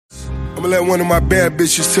I'ma let one of my bad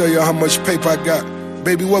bitches tell y'all how much paper I got.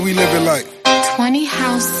 Baby, what we living like? 20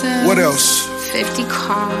 houses. What else? 50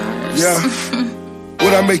 cars. Yeah.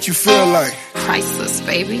 What I make you feel like? Priceless,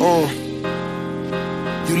 baby. You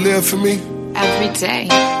live for me? Every day.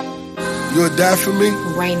 You'll die for me?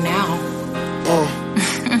 Right now.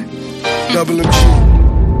 Double MG.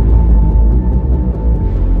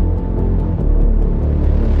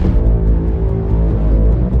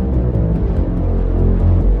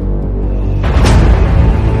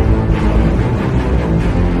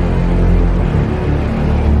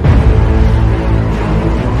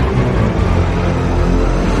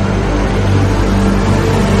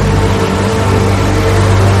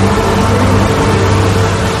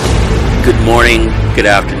 Good morning, good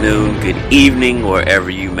afternoon, good evening, wherever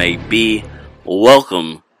you may be.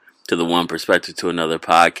 Welcome to the One Perspective to Another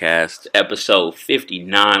podcast, episode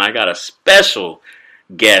 59. I got a special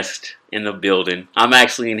guest in the building. I'm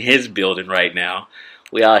actually in his building right now.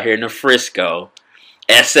 We out here in the Frisco,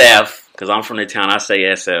 SF, because I'm from the town, I say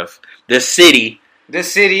SF. The city. You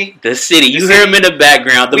hear him in the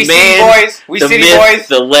background. The man, the myth,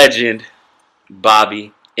 the legend,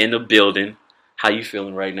 Bobby, in the building. How you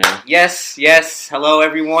feeling right now? Yes. Hello,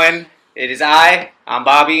 everyone. It is I'm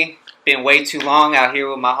Bobby. Been way too long out here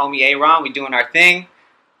with my homie Aaron. We doing our thing.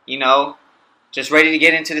 You know, just ready to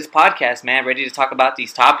get into this podcast, man. Ready to talk about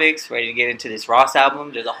these topics. Ready to get into this Ross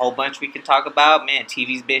album. There's a whole bunch we can talk about. Man,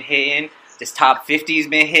 TV's been hitting. This top 50's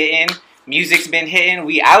been hitting. Music's been hitting.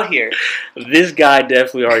 We out here. This guy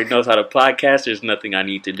definitely already knows how to podcast. There's nothing I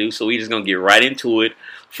need to do, so we just going to get right into it.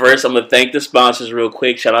 First, I'm going to thank the sponsors real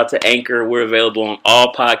quick. Shout out to Anchor. We're available on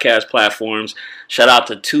all podcast platforms. Shout out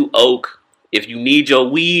to Two Oak. If you need your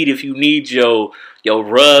weed, if you need your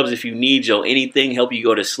rubs, if you need your anything, help you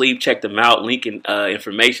go to sleep, check them out. Link in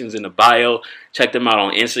information's in the bio. Check them out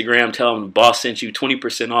on Instagram. Tell them the boss sent you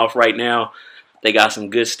 20% off right now. They got some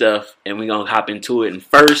good stuff, and we're going to hop into it. And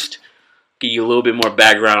first, give you a little bit more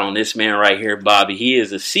background on this man right here, Bobby. He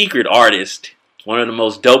is a secret artist, one of the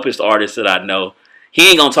most dopest artists that I know. He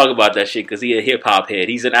ain't gonna talk about that shit because he a hip-hop head.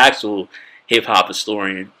 He's an actual hip-hop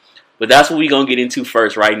historian. But that's what we gonna get into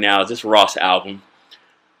first right now is this Ross album.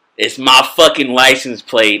 It's my fucking license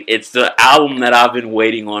plate. It's the album that I've been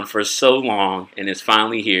waiting on for so long, and it's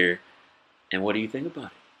finally here. And what do you think about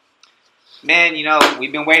it? Man, you know,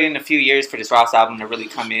 we've been waiting a few years for this Ross album to really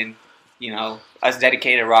come in. You know, us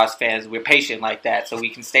dedicated Ross fans, we're patient like that, so we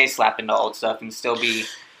can stay slapping the old stuff and still be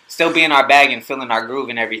in our bag and feeling our groove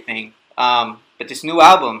and everything. But this new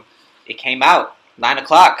album, it came out 9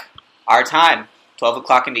 o'clock, our time, 12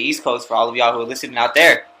 o'clock in the East Coast for all of y'all who are listening out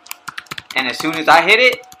there. And as soon as I hit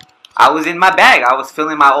it, I was in my bag. I was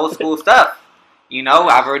feeling my old school stuff. You know,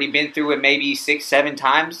 I've already been through it maybe 6-7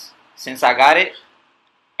 times since I got it.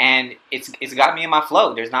 And it's got me in my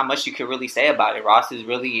flow. There's not much you could really say about it. Ross is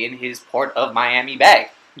really in his Port of Miami bag.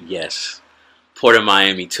 Yes. Port of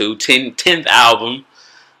Miami too. 10th album.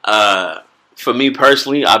 For me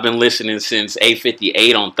personally, I've been listening since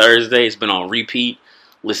 8:58 on Thursday. It's been on repeat.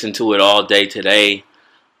 Listened to it all day today.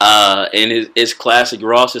 And it's classic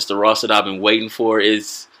Ross. It's the Ross that I've been waiting for.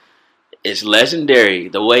 It's legendary.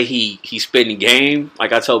 The way he spit in the game.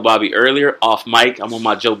 Like I told Bobby earlier, off mic. I'm on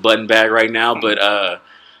my Joe Budden bag right now. But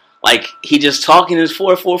like he just talking his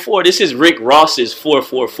 444. This is Rick Ross's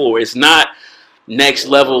 444. It's not next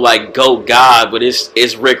level like GOAT God, but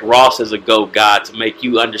it's Rick Ross as a GOAT God to make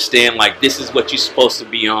you understand like this is what you're supposed to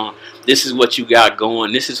be on. This is what you got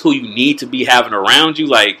going. This is who you need to be having around you.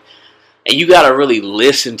 Like, and you gotta really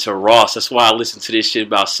listen to Ross. That's why I listened to this shit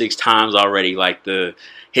about 6 times already. Like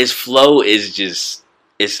his flow is just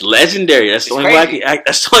it's legendary. That's the only way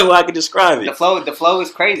I can describe it. The flow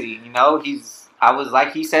is crazy. You know, I was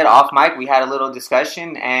like he said off mic. We had a little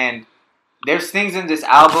discussion and. There's things in this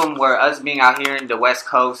album where us being out here in the West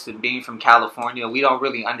Coast and being from California, we don't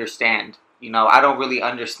really understand. You know, I don't really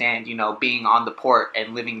understand, you know, being on the port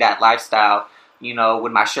and living that lifestyle, you know,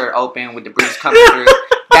 with my shirt open, with the breeze coming through.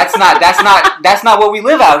 That's not what we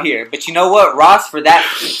live out here. But you know what, Ross, for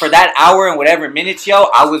that hour and whatever minutes, yo,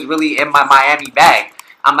 I was really in my Miami bag.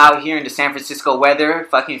 I'm out here in the San Francisco weather,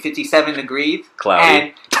 fucking 57 degrees.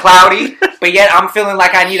 Cloudy. But yet I'm feeling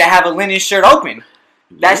like I need to have a linen shirt open.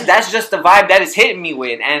 That's just the vibe that it's hitting me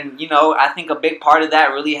with. And, you know, I think a big part of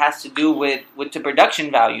that really has to do with the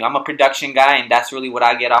production value. I'm a production guy, and that's really what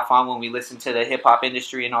I get off on when we listen to the hip-hop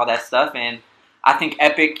industry and all that stuff. And I think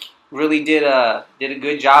Epic really did a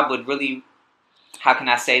good job with really, how can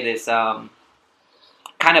I say this, kind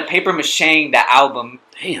of paper-macheing the album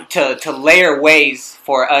to layer ways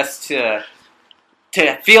for us to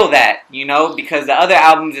to feel that, you know, because the other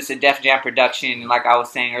albums, it's a Def Jam production, and like I was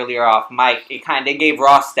saying earlier off mic, they gave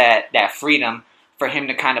Ross that freedom for him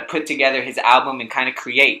to kind of put together his album and kind of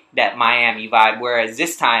create that Miami vibe, whereas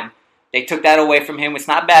this time, they took that away from him. It's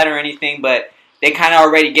not bad or anything, but they kind of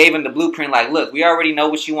already gave him the blueprint, like, look, we already know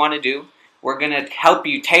what you want to do. We're going to help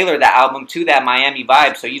you tailor the album to that Miami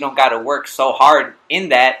vibe so you don't got to work so hard in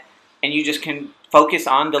that, and you just can focus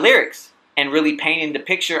on the lyrics and really painting the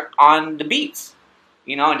picture on the beats.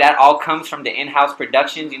 You know, and that all comes from the in-house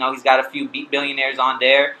productions. You know, he's got a few Beat Billionaires on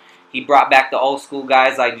there. He brought back the old school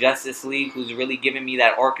guys like Justice League, who's really giving me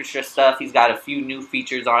that orchestra stuff. He's got a few new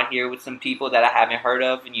features on here with some people that I haven't heard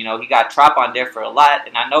of. And, you know, he got Trop on there for a lot,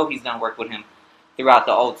 and I know he's done work with him throughout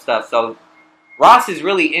the old stuff. So Ross is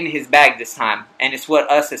really in his bag this time, and it's what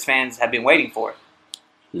us as fans have been waiting for.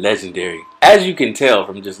 Legendary. As you can tell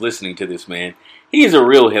from just listening to this man, he's a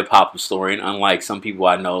real hip-hop historian, unlike some people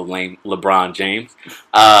I know, like LeBron James.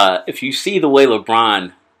 If you see the way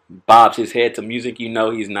LeBron bobs his head to music, you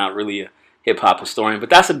know he's not really a hip-hop historian, but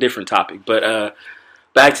that's a different topic. But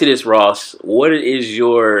back to this, Ross. What is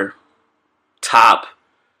your top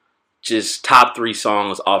 3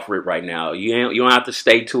 songs off RIP right now? You don't have to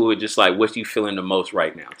stay to it, just like what you feeling the most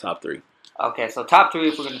right now, top 3. Okay, so top 3,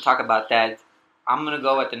 if we're going to talk about that, I'm going to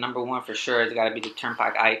go at the number 1 for sure. It's got to be the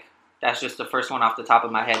Turnpike Ike. That's just the first one off the top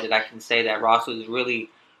of my head that I can say that Ross was really,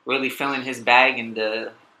 really feeling his bag, and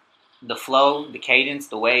the flow, the cadence,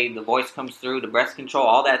 the way the voice comes through, the breath control,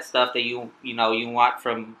 all that stuff that you want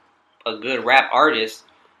from a good rap artist,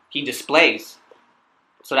 he displays.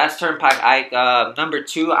 So that's Turnpike Ike. Number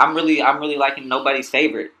 2, I'm really liking Nobody's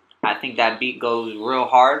Favorite. I think that beat goes real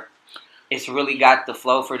hard. It's really got the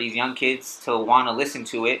flow for these young kids to want to listen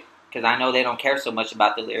to it, because I know they don't care so much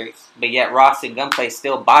about the lyrics, but yet Ross and Gunplay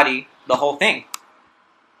still body the whole thing.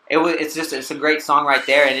 It's a great song right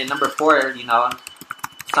there. And then number 4,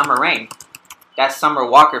 Summer Rain. That Summer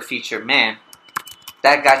Walker feature, man,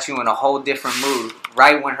 that got you in a whole different mood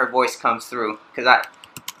right when her voice comes through. Because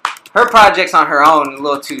her projects on her own a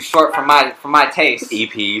little too short for my taste.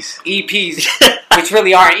 EPs, which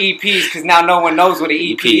really aren't EPs, because now no one knows what an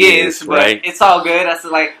EP is. But right. It's all good.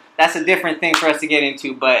 That's a different thing for us to get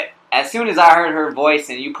into. But as soon as I heard her voice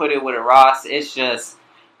and you put it with a Ross,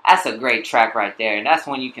 that's a great track right there. And that's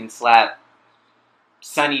when you can slap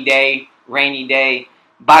Sunny Day, Rainy Day,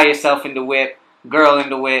 Buy Yourself in the Whip, Girl in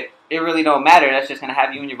the Whip. It really don't matter. That's just going to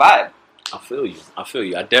have you in your vibe. I feel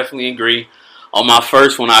you. I definitely agree. On my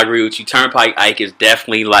first one, I agree with you. Turnpike Ike is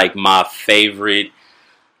definitely like my favorite.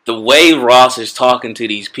 The way Ross is talking to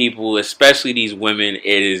these people, especially these women,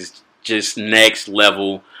 it is just next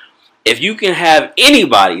level. If you can have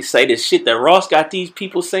anybody say the shit that Ross got these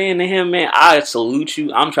people saying to him, man, I salute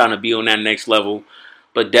you. I'm trying to be on that next level.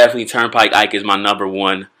 But definitely Turnpike Ike is my number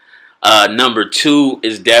 1. Number 2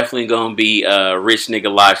 is definitely going to be Rich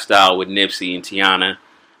Nigga Lifestyle with Nipsey and Tiana.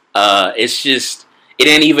 It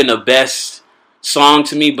ain't even the best song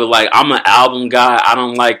to me, but like, I'm an album guy.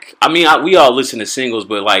 We all listen to singles,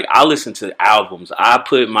 but like, I listen to albums. I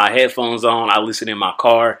put my headphones on, I listen in my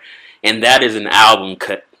car, and that is an album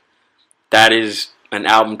cut. That is an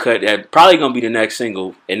album cut that probably going to be the next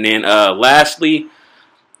single. And then lastly,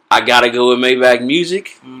 I got to go with Maybach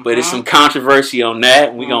Music, but it's some controversy on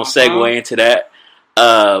that. We're going to segue into that.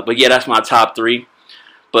 But yeah, that's my top 3.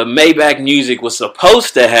 But Maybach Music was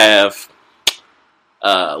supposed to have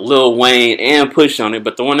Lil Wayne and Push on it,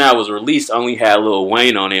 but the one that was released only had Lil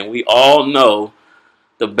Wayne on it. And we all know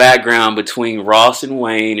the background between Ross and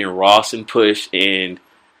Wayne and Ross and Push, and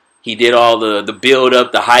he did all the build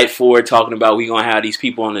up, the hype for it, talking about we gonna have these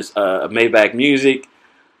people on this Maybach Music.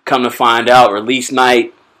 Come to find out, release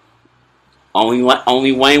night,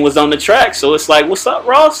 only Wayne was on the track. So it's like, what's up,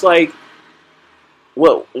 Ross? Like,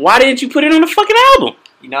 well, why didn't you put it on the fucking album?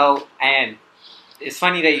 And it's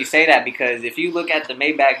funny that you say that, because if you look at the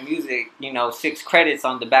Maybach Music, 6 credits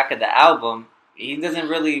on the back of the album, he doesn't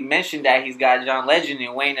really mention that he's got John Legend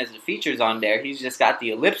and Wayne as the features on there. He's just got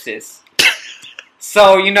the ellipsis.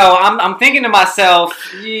 So, I'm thinking to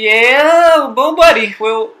myself, yeah, boom, buddy,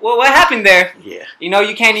 well, what happened there? Yeah.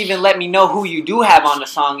 You can't even let me know who you do have on the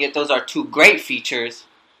song, yet those are 2 great features.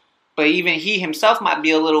 But even he himself might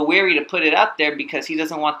be a little weary to put it out there because he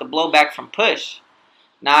doesn't want the blowback from Push.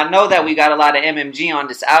 Now, I know that we got a lot of MMG on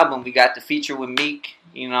this album. We got the feature with Meek,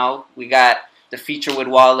 we got the feature with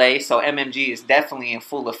Wale. So MMG is definitely in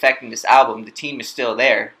full effect in this album. The team is still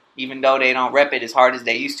there. Even though they don't rep it as hard as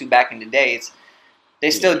they used to back in the days,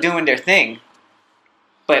 they're still doing their thing.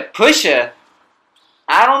 But Pusha,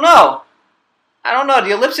 I don't know.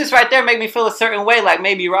 The ellipsis right there make me feel a certain way, like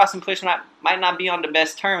maybe Ross and Push might not be on the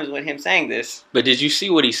best terms with him saying this. But did you see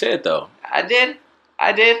what he said, though? I did.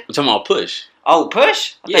 I did. I'm talking about Push. Oh,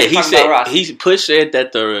 Push? Yeah, Push said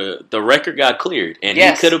that the record got cleared, and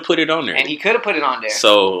he could have put it on there. And he could have put it on there.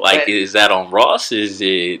 So, like, is that on Ross? Is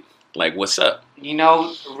it like, what's up? You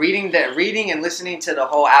know, reading and listening to the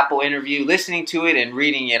whole Apple interview, listening to it and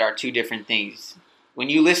reading it are two different things. When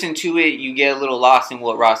you listen to it, you get a little lost in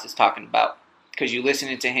what Ross is talking about. Because you're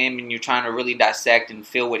listening to him and you're trying to really dissect and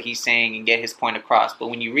feel what he's saying and get his point across. But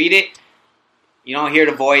when you read it, you don't hear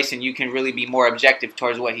the voice and you can really be more objective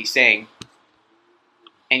towards what he's saying.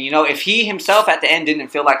 And, you know, if he himself at the end didn't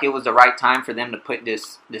feel like it was the right time for them to put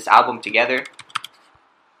this album together,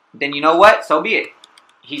 then you know what? So be it.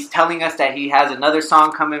 He's telling us that he has another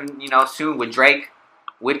song coming, you know, soon with Drake,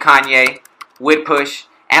 with Kanye, with Push,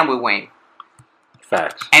 and with Wayne.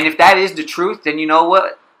 Facts. And if that is the truth, then you know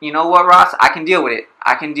what? You know what, Ross? I can deal with it.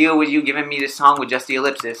 I can deal with you giving me this song with just the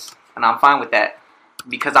ellipsis. And I'm fine with that.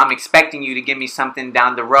 Because I'm expecting you to give me something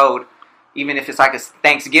down the road. Even if it's like a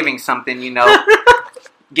Thanksgiving something, you know.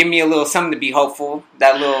 Give me a little something to be hopeful.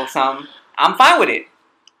 That little something. I'm fine with it.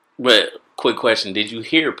 But, quick question. Did you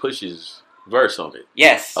hear Push's verse on it?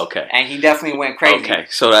 Yes. Okay. And he definitely went crazy. Okay.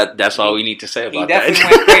 So that's all we need to say about that. He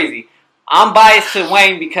definitely went crazy. I'm biased to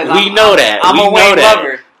Wayne because I'm a Wayne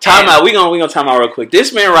lover. Time out. We gonna time out real quick.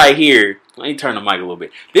 This man right here. Let me turn the mic a little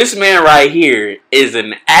bit. This man right here is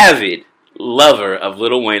an avid lover of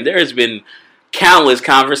Lil Wayne. There has been countless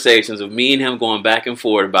conversations of me and him going back and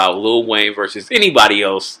forth about Lil Wayne versus anybody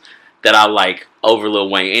else that I like over Lil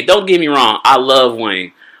Wayne. And don't get me wrong, I love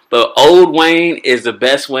Wayne. But old Wayne is the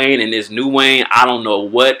best Wayne, and this new Wayne, I don't know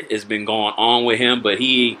what has been going on with him, but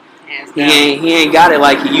he ain't got it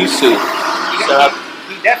like he used to.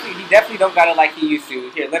 He definitely don't got it like he used to.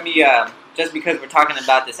 Here, let me just because we're talking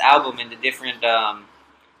about this album and the different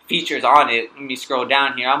features on it, let me scroll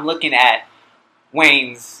down here. I'm looking at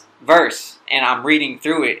Wayne's verse and I'm reading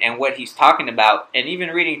through it and what he's talking about. And even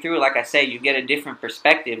reading through it, like I say, you get a different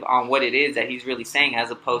perspective on what it is that he's really saying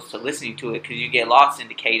as opposed to listening to it, because you get lost in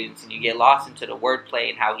the cadence and you get lost into the wordplay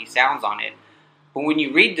and how he sounds on it. But when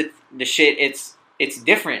you read the shit, it's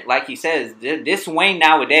different. Like he says, this Wayne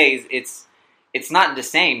nowadays, it's not the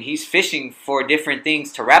same. He's fishing for different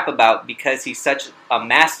things to rap about because he's such a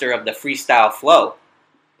master of the freestyle flow.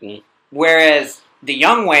 Mm. Whereas the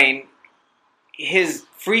young Wayne, his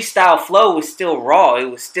freestyle flow was still raw. It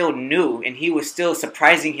was still new. And he was still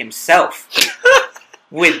surprising himself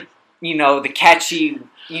with, you know, the catchy,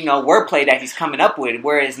 you know, wordplay that he's coming up with.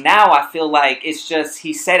 Whereas now I feel like it's just,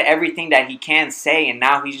 he said everything that he can say. And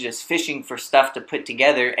now he's just fishing for stuff to put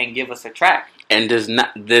together and give us a track. And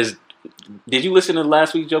did you listen to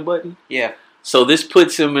last week, Joe Budden? Yeah. So this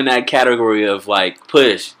puts him in that category of like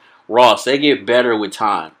Push, Ross. They get better with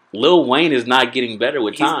time. Lil Wayne is not getting better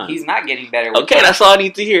with time. He's not getting better with time. Okay, that's all I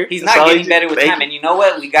need to hear. He's not getting better with time. And you know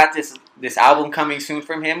what? We got this album coming soon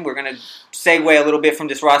from him. We're going to segue a little bit from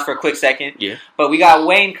this Ross for a quick second. Yeah. But we got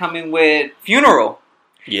Wayne coming with Funeral.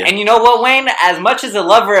 Yeah. And you know what, Wayne? As much as a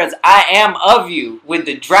lover as I am of you with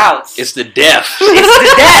the droughts. It's the death. It's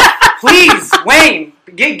the death. Please, Wayne,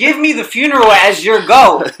 give me the Funeral as your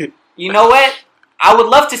go. You know what? I would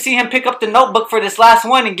love to see him pick up the notebook for this last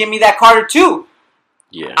one and give me that Carter 2.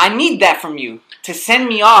 Yeah. I need that from you to send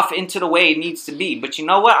me off into the way it needs to be. But you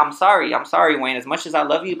know what? I'm sorry, Wayne. As much as I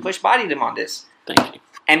love you, Push bodied him on this. Thank you.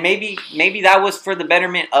 And maybe that was for the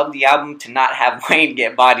betterment of the album to not have Wayne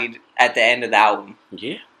get bodied at the end of the album.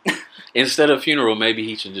 Yeah. Instead of Funeral, maybe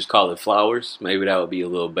he should just call it Flowers. Maybe that would be a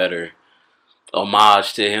little better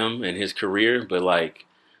homage to him and his career. But like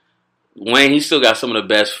Wayne, he still got some of the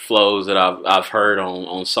best flows that I've heard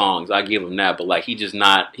on songs. I give him that. But like he's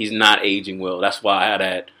not aging well. That's why I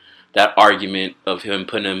had that argument of him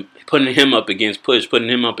putting him up against Push, putting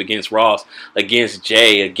him up against Ross, against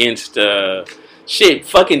Jay, against fucking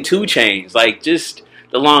 2 Chainz. Like just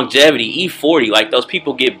the longevity, E40. Like those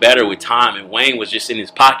people get better with time, and Wayne was just in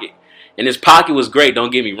his pocket. And his pocket was great,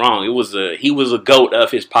 don't get me wrong. He was a GOAT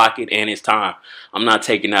of his pocket and his time. I'm not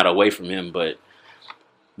taking that away from him, but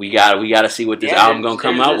we got to see what this album going to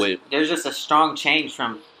come out with. There's just a strong change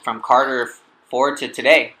from Carter 4 to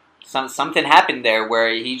today. Something happened there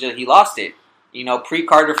where he lost it. You know,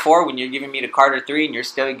 pre-Carter 4, when you're giving me the Carter 3 and you're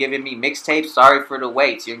still giving me mixtapes, sorry for the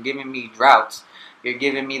waits. You're giving me droughts. You're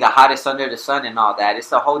giving me the hottest under the sun and all that.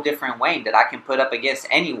 It's a whole different Wayne that I can put up against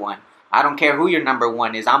anyone. I don't care who your number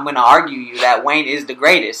one is. I'm going to argue you that Wayne is the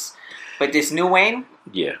greatest. But this new Wayne,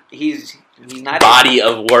 yeah, he's not. Body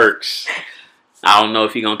of works. I don't know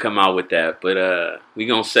if he's going to come out with that. But we're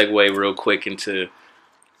going to segue real quick into,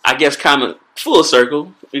 I guess, kind of full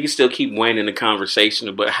circle. We can still keep Wayne in the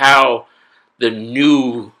conversation. But how the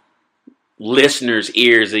new listeners'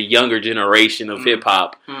 ears, a younger generation of hip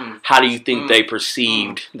hop, how do you think they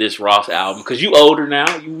perceived this Ross album? Because you older now.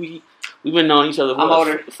 We've been knowing each other for I'm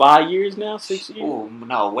older. 5 years now, 6 years. Oh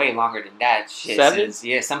no, way longer than that. Shit,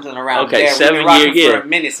 7? something around Okay, there. 7 We've been rocking years, for yeah. a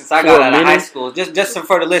minute since I got For a out of high minute? school. Just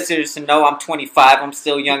for the listeners to know, I'm 25. I'm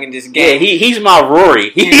still young in this Yeah, game. he's my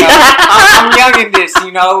Rory. You know, I'm young in this.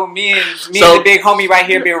 You know, me and the big homie right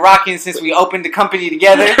here been rocking since we opened the company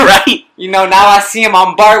together. Right. You know, now I see him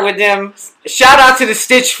on BART with them. Shout out to the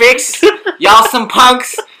Stitch Fix. Y'all some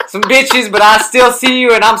punks, some bitches, but I still see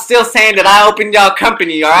you, and I'm still saying that I opened y'all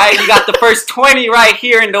company, alright? You got the first 20 right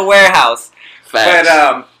here in the warehouse. Facts.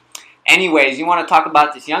 But, anyways, you want to talk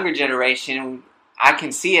about this younger generation. I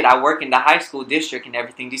can see it. I work in the high school district and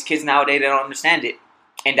everything. These kids nowadays, they don't understand it.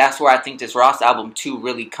 And that's where I think this Ross album, too,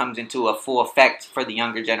 really comes into a full effect for the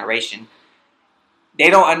younger generation. They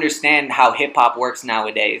don't understand how hip-hop works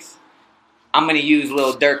nowadays. I'm going to use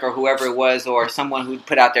Lil Durk or whoever it was, or someone who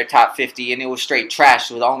put out their top 50 and it was straight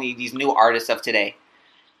trash with only these new artists of today.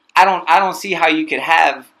 I don't see how you could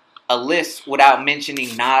have a list without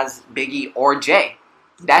mentioning Nas, Biggie, or Jay.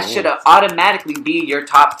 That should automatically be your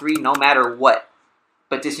top 3 no matter what.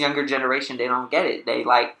 But this younger generation, they don't get it. They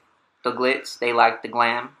like the glitz, they like the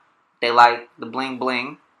glam, they like the bling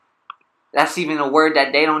bling. That's even a word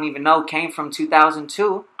that they don't even know came from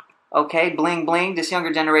 2002. Okay, bling bling. This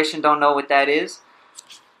younger generation don't know what that is.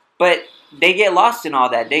 But they get lost in all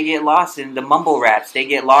that. They get lost in the mumble raps. They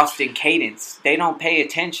get lost in cadence. They don't pay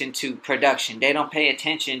attention to production. They don't pay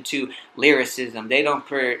attention to lyricism. They don't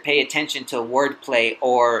pay attention to wordplay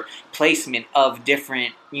or placement of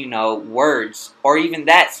different, words. Or even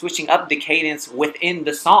that, switching up the cadence within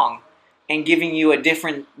the song and giving you a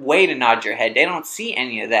different way to nod your head. They don't see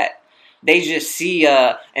any of that. They just see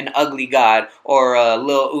an Ugly God or a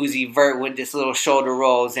Lil Uzi Vert with this little shoulder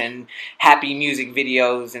rolls and happy music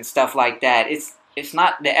videos and stuff like that. It's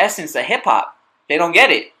not the essence of hip hop. They don't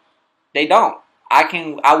get it. They don't.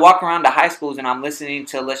 I walk around the high schools and I'm listening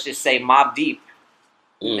to, let's just say, Mobb Deep.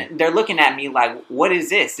 They're looking at me like, what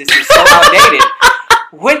is this? This is so outdated.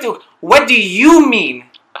 What do you mean?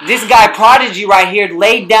 This guy Prodigy right here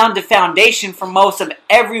laid down the foundation for most of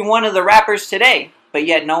every one of the rappers today. But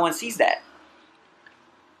yet no one sees that.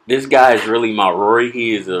 This guy is really my Rory.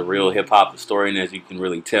 He is a real hip-hop historian, as you can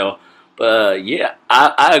really tell. But, yeah,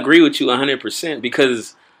 I agree with you 100%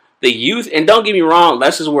 because the youth, and don't get me wrong,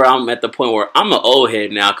 that's just where I'm at the point where I'm an old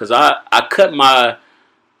head now because I cut my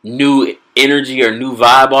new energy or new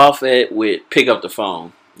vibe off with Pick Up the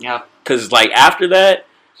Phone. Yep. Because, after that,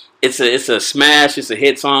 it's a smash, it's a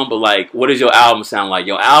hit song, but, what does your album sound like?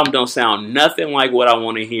 Your album don't sound nothing like what I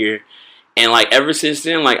want to hear. And ever since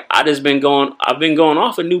then, I've been going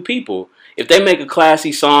off of new people. If they make a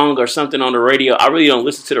classy song or something on the radio, I really don't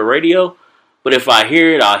listen to the radio. But if I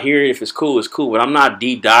hear it, I'll hear it. If it's cool, it's cool. But I'm not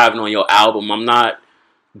deep diving on your album. I'm not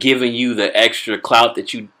giving you the extra clout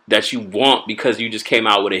that you want because you just came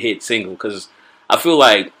out with a hit single. Because I feel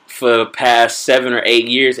like for the past 7 or 8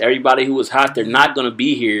 years, everybody who was hot, they're not going to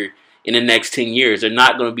be here in the next 10 years. They're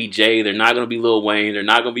not going to be Jay. They're not going to be Lil Wayne. They're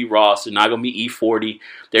not going to be Ross. They're not going to be E40.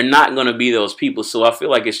 They're not going to be those people. So I feel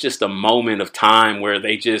like it's just a moment of time where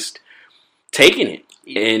they just taking it.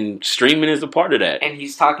 And streaming is a part of that. And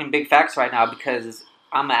he's talking big facts right now because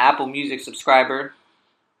I'm an Apple Music subscriber.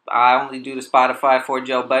 I only do the Spotify for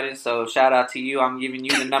Joe Budden, so shout out to you. I'm giving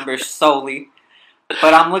you the numbers solely.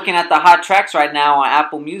 But I'm looking at the hot tracks right now on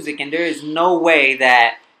Apple Music, and there is no way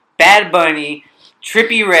that Bad Bunny,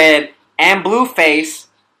 Trippie Redd, and Blueface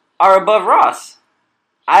are above Ross.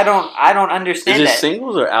 I don't understand that. that. Is it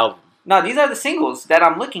singles or albums? No, these are the singles that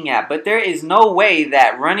I'm looking at, but there is no way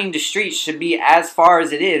that Running the Streets should be as far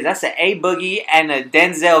as it is. That's an A-Boogie and a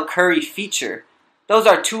Denzel Curry feature. Those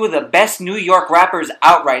are two of the best New York rappers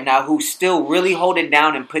out right now who still really hold it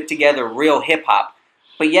down and put together real hip-hop.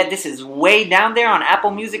 But yet this is way down there on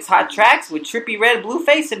Apple Music's hot tracks with Trippie Redd,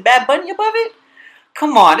 Blueface, and Bad Bunny above it?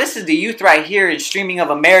 Come on, this is the youth right here in streaming of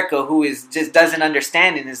America who is just doesn't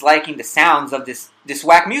understand and is liking the sounds of this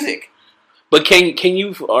whack music. But can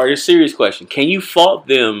you, or a serious question, can you fault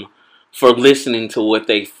them for listening to what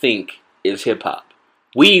they think is hip-hop?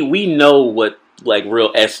 We know what,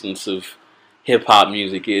 real essence of hip-hop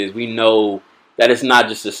music is. We know that it's not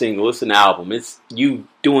just a single, it's an album. It's you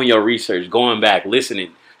doing your research, going back,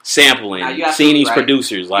 listening, sampling, seeing these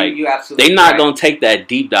producers. They're not going to take that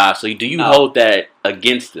deep dive. So do you hold that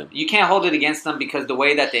against them? You can't hold it against them because the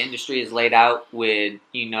way that the industry is laid out with,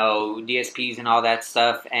 DSPs and all that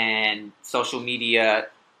stuff and social media.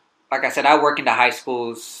 Like I said, I work in the high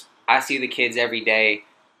schools. I see the kids every day.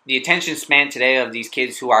 The attention span today of these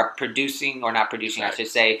kids who are producing, or not producing, I should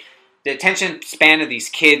say, the attention span of these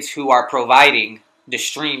kids who are providing the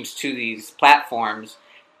streams to these platforms,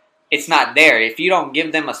 it's not there. If you don't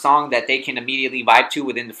give them a song that they can immediately vibe to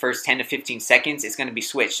within the first 10 to 15 seconds, it's going to be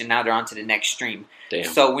switched, and now they're on to the next stream. Damn.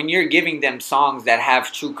 So when you're giving them songs that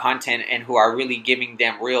have true content and who are really giving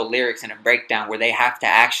them real lyrics and a breakdown where they have to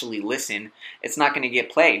actually listen, it's not going to get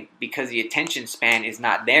played because the attention span is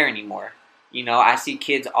not there anymore. You know, I see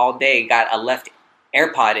kids all day got a left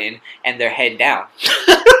AirPod in and their head down.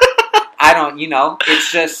 I don't, you know,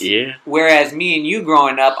 it's just, whereas me and you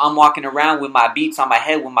growing up, I'm walking around with my beats on my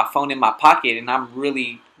head with my phone in my pocket, and I'm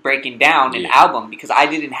really breaking down an album because I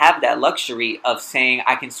didn't have that luxury of saying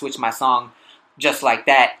I can switch my song just like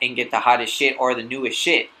that and get the hottest shit or the newest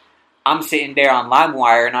shit. I'm sitting there on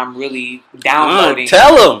LimeWire and I'm really downloading.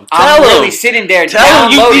 I'm really sitting there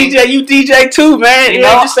downloading. You DJ too, man. You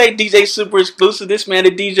know, just say DJ super exclusive. This man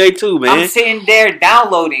a DJ too, man. I'm sitting there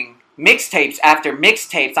downloading mixtapes after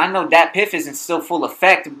mixtapes. I know Dat Piff isn't still full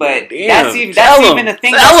effect, but that's even a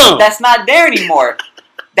thing that's not there anymore.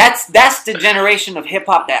 That's the generation of hip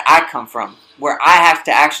hop that I come from, where I have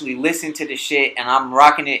to actually listen to the shit and I'm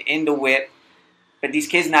rocking it in the whip. But these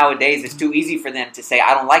kids nowadays, it's too easy for them to say,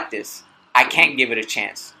 I don't like this. I can't give it a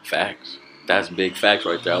chance. Facts. That's big facts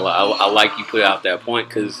right there. I like you put out that point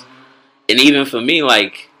because, and even for me,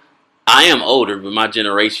 like, I am older, but my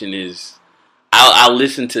generation is, I'll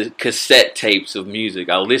listen to cassette tapes of music.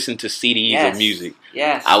 I'll listen to CDs of music.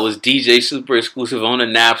 Yes. I was DJ super exclusive on the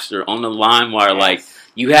Napster, on the LimeWire. Yes. Like,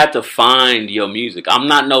 you have to find your music. I'm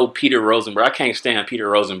not no Peter Rosenberg. I can't stand Peter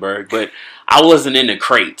Rosenberg, but I wasn't in the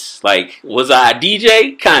crates. Like, was I a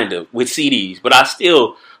DJ? Kind of, with CDs, but I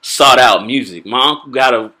still sought out music. My uncle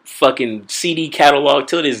got a fucking CD catalog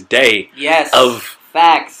till this day. Yes. Of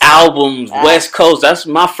facts. Albums, West Coast. That's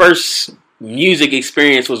my first music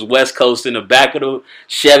experience was West Coast in the back of the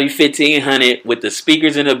Chevy 1500 with the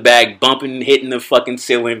speakers in the back bumping, hitting the fucking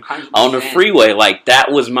ceiling 100%. On the freeway. Like,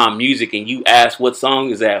 that was my music. And you ask, what song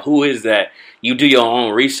is that? Who is that? You do your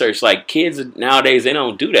own research. Like, kids nowadays, they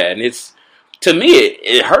don't do that. And it's, to me,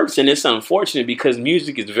 it hurts and it's unfortunate because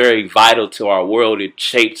music is very vital to our world. It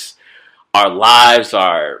shapes our lives,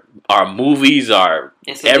 our movies, our everyday.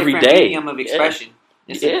 It's a different medium of expression.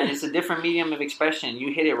 It's a different medium of expression.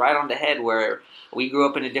 You hit it right on the head where we grew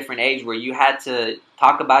up in a different age where you had to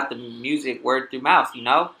talk about the music word through mouth, you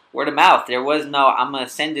know? Word of mouth. There was no, I'm going to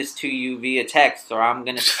send this to you via text or I'm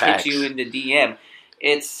going to hit you in the DM.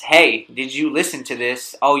 It's, hey, did you listen to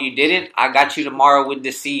this? Oh, you didn't? I got you tomorrow with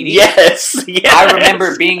the CD. Yes. I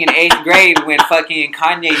remember being in 8th grade when fucking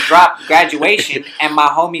Kanye dropped Graduation and my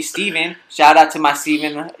homie Steven, shout out to my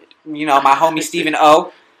Steven, you know, my homie Steven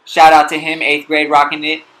O. Shout out to him, 8th grade, rocking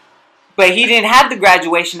it. But he didn't have the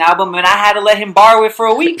Graduation album, and I had to let him borrow it for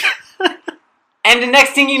a week. And the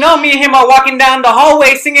next thing you know, me and him are walking down the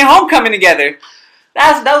hallway singing Homecoming together.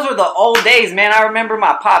 Those were the old days, man. I remember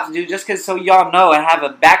my pops, dude, just because so y'all know and have a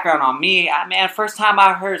background on me. First time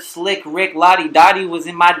I heard Slick Rick Lottie Dottie was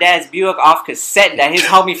in my dad's Buick off cassette that his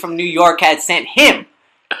homie from New York had sent him.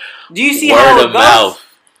 Do you see how it goes? Mouth.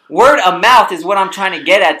 Word of mouth is what I'm trying to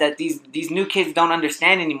get at, that these new kids don't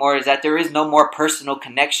understand anymore, is that there is no more personal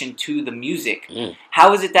connection to the music.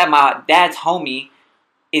 How is it that my dad's homie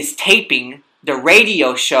is taping the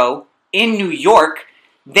radio show in New York,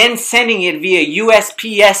 then sending it via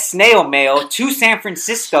USPS snail mail to San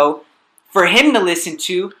Francisco for him to listen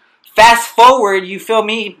to? Fast forward, you feel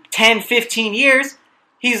me, 10, 15 years,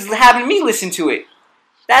 he's having me listen to it.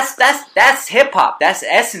 That's hip-hop. That's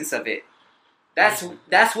the essence of it.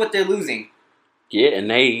 That's what they're losing. Yeah, and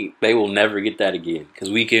they will never get that again. Because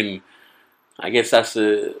we can, I guess that's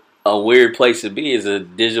a weird place to be, is a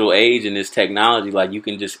digital age and this technology. Like, you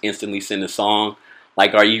can just instantly send a song.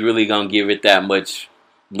 Like, are you really going to give it that much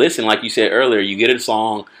listen? Like you said earlier, you get a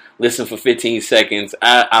song, listen for 15 seconds,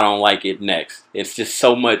 I don't like it, next. It's just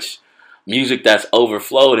so much music that's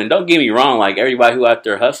overflowed. And don't get me wrong, like, everybody who out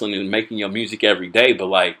there hustling and making your music every day, but,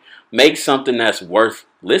 like, make something that's worth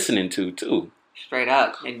listening to, too. Straight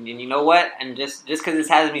up. And you know what? And just because this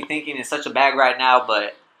has me thinking in such a bag right now,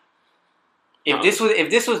 but if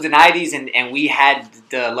this was the 90s and we had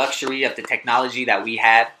the luxury of the technology that we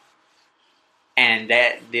had and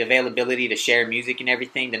that the availability to share music and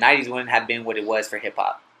everything, the 90s wouldn't have been what it was for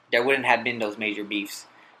hip-hop. There wouldn't have been those major beefs.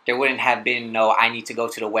 There wouldn't have been no, I need to go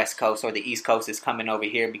to the West Coast or the East Coast is coming over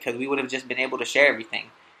here, because we would have just been able to share everything.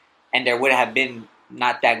 And there would have been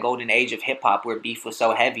not that golden age of hip-hop where beef was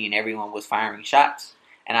so heavy and everyone was firing shots.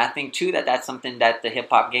 And I think, too, that that's something that the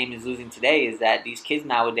hip-hop game is losing today, is that these kids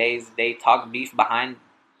nowadays, they talk beef behind,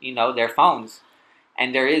 their phones.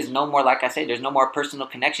 And there is no more, like I said, there's no more personal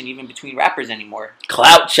connection even between rappers anymore.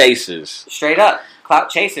 Clout chasers. Straight up. clout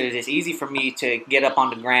chasers, it's easy for me to get up on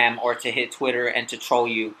the gram or to hit Twitter and to troll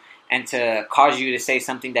you and to cause you to say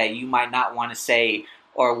something that you might not want to say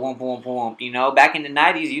or whoomp, whoomp, whoomp. You know, back in the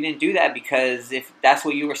 90s, you didn't do that because if that's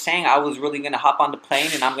what you were saying, I was really going to hop on the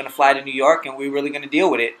plane and I'm going to fly to New York and we're really going to deal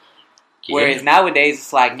with it. Yeah. Whereas nowadays,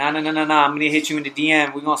 it's like, no, I'm going to hit you in the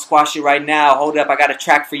DM. We're going to squash it right now. Hold up, I got a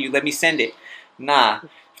track for you. Let me send it. Nah.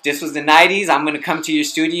 If this was the 90s, I'm going to come to your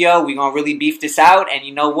studio. We're going to really beef this out. And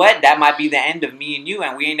you know what? That might be the end of me and you.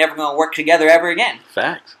 And we ain't never going to work together ever again.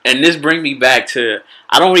 Facts. And this brings me back to,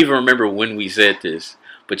 I don't even remember when we said this,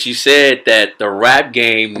 but you said that the rap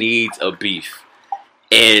game needs a beef.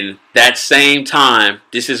 And that same time,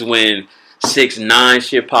 this is when 6ix9ine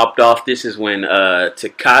shit popped off. This is when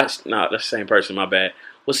Tekashi, no, that's the same person, my bad.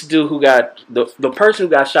 What's the dude who got, the person who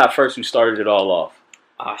got shot first who started it all off?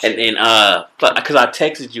 Oh, shit. And because I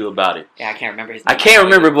texted you about it. Yeah, I can't remember his name. I can't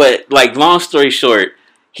remember, but like, long story short,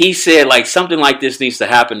 he said like something like this needs to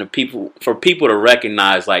happen to people, for people to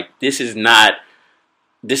recognize like this is not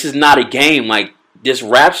a game. Like, this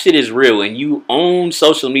rap shit is real, and you own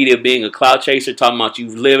social media being a clout chaser, talking about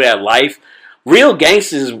you live that life. Real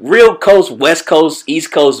gangsters, real coast, West Coast,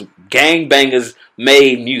 East Coast gangbangers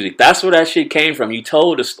made music. That's where that shit came from. You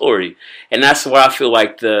told the story, and that's where I feel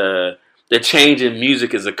like the change in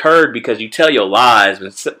music has occurred, because you tell your lies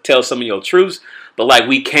and tell some of your truths. But like,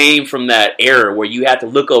 we came from that era where you had to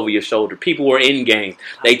look over your shoulder. People were in gangs.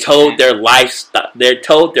 They told their life. They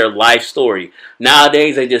told their life story.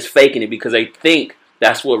 Nowadays, they just faking it because they think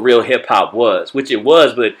that's what real hip hop was, which it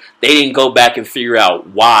was. But they didn't go back and figure out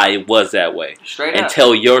why it was that way. Straight and up.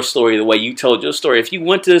 Tell your story the way you told your story. If you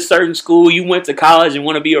went to a certain school, you went to college and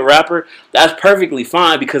want to be a rapper, that's perfectly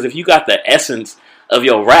fine. Because if you got the essence of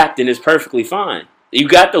your rap, then it's perfectly fine. You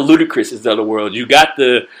got the Ludacris's of the world. You got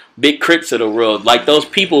the Big Crits of the world. Like, those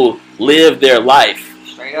people live their life.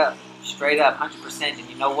 Straight up, 100%. And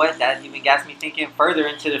you know what? That even got me thinking further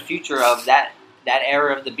into the future of that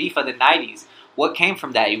era of the beef of the 90s. What came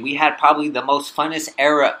from that? We had probably the most funnest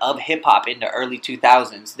era of hip-hop in the early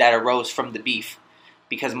 2000s that arose from the beef.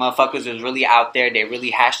 Because motherfuckers was really out there. They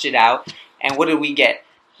really hashed it out. And what did we get?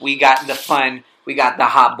 We got the fun. We got the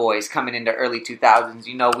Hot Boys coming in the early 2000s.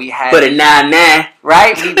 You know, we had... But a 9-9.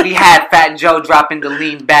 Right? We had Fat Joe dropping the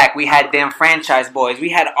lean back. We had them Franchise Boys. We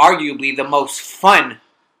had arguably the most fun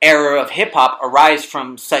era of hip-hop arise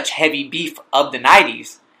from such heavy beef of the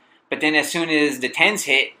 90s. But then as soon as the 10s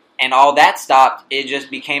hit and all that stopped, it just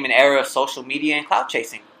became an era of social media and clout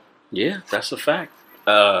chasing. Yeah, that's a fact.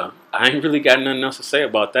 I ain't really got nothing else to say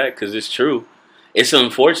about that, because it's true. It's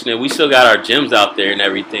unfortunate. We still got our gems out there and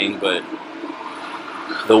everything, but...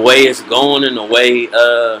 the way it's going and the way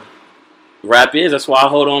rap is, that's why I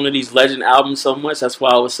hold on to these legend albums so much. That's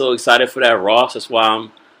why I was so excited for that Ross. That's why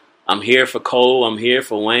I'm here for Cole. I'm here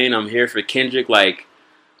for Wayne. I'm here for Kendrick. Like,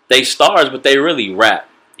 they stars, but they really rap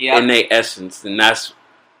in their essence, and that's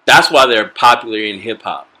why they're popular in hip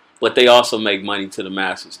hop. But they also make money to the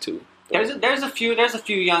masses too. There's a few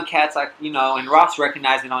young cats, like, you know, and Ross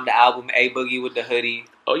recognized it on the album A Boogie with the Hoodie.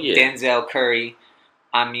 Oh yeah, Denzel Curry.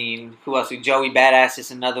 I mean, who else? Joey Badass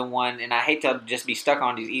is another one. And I hate to just be stuck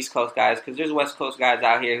on these East Coast guys, because there's West Coast guys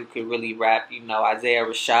out here who could really rap. You know, Isaiah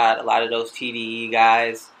Rashad, a lot of those TDE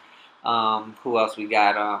guys. Who else we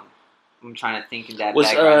got? I'm trying to think of that.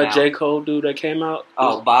 What's right now. J. Cole dude that came out?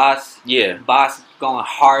 Oh, Boss. Yeah. Boss going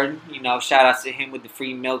hard. You know, shout out to him with the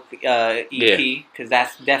Free Milk EP, because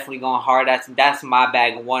that's definitely going hard. That's my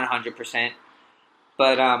bag 100%.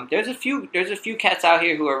 But there's a few cats out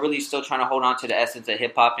here who are really still trying to hold on to the essence of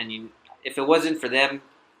hip hop, and if it wasn't for them,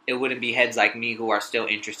 it wouldn't be heads like me who are still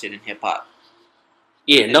interested in hip hop.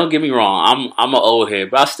 Yeah, don't get me wrong. I'm an old head,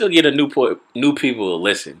 but I still get new people to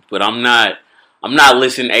listen. But I'm not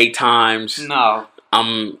listening 8 times. No,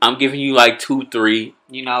 I'm giving you like 2, 3.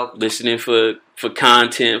 You know, listening for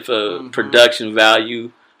content, for production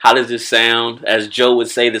value. How does this sound? As Joe would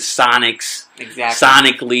say, the sonics. Exactly.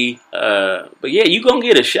 Sonically. But yeah, you gonna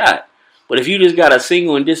get a shot. But if you just got a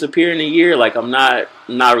single and disappear in a year, like, I'm not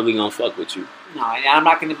really gonna fuck with you. No, and I'm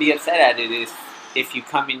not gonna be upset at it if you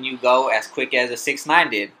come and you go as quick as a 6ix9ine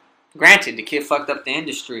did. Granted, the kid fucked up the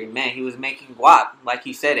industry. Man, he was making guap. Like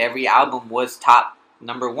he said, every album was top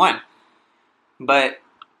number 1. But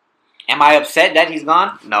am I upset that he's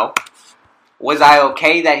gone? No. Was I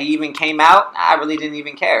okay that he even came out? I really didn't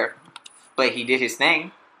even care. But he did his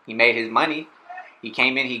thing. He made his money. He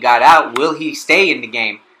came in, he got out. Will he stay in the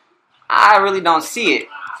game? I really don't see it.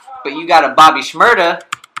 But you got a Bobby Shmurda.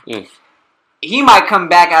 He might come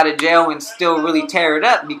back out of jail and still really tear it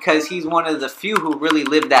up, because he's one of the few who really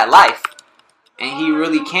lived that life. And he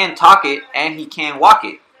really can talk it and he can walk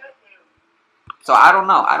it. So I don't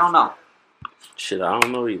know. Shit, I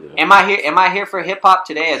don't know either. Am I here for hip hop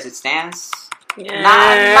today as it stands? Yeah.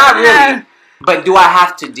 Not really. But do I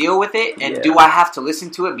have to deal with it, and Yeah. do I have to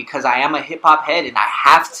listen to it because I am a hip hop head, and I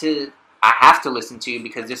have to listen to it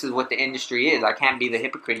because this is what the industry is. I can't be the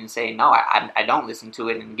hypocrite and say no, I don't listen to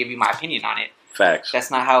it and give you my opinion on it. Facts. That's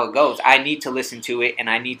not how it goes. I need to listen to it, and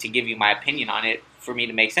I need to give you my opinion on it for me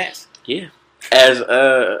to make sense. Yeah. As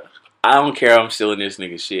I don't care. I'm still in this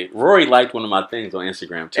nigga shit. Rory liked one of my things on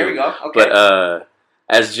Instagram too. There we go. Okay. But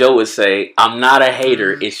as Joe would say, I'm not a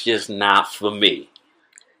hater. It's just not for me.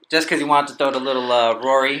 Just because you wanted to throw the little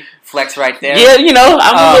Rory flex right there. Yeah, you know,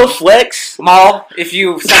 I'm a little flex. Maul, if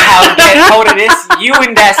you somehow get hold of this, you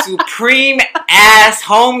and that supreme ass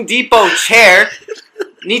Home Depot chair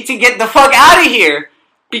need to get the fuck out of here.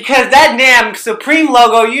 Because that damn Supreme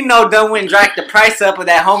logo, you know, done went dragged the price up of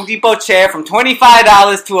that Home Depot chair from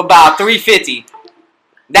 $25 to about $350.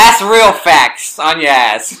 That's real facts on your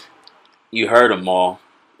ass. You heard him, Maul.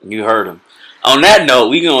 You heard him. On that note,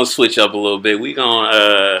 we gonna switch up a little bit. We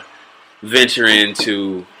gonna venture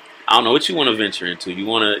into, I don't know what you want to venture into. You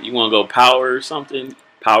wanna go power or something?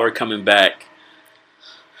 Power coming back,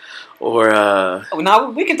 or Now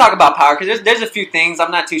we can talk about power because there's a few things.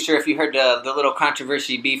 I'm not too sure if you heard the little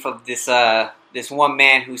controversy beef of this one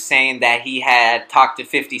man who's saying that he had talked to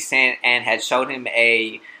 50 Cent and had showed him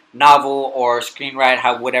a novel or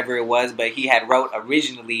screenwrite, whatever it was, but he had wrote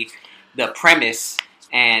originally the premise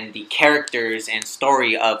and the characters and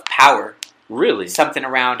story of Power. really? Something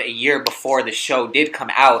around a year before the show did come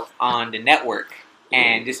out on the network.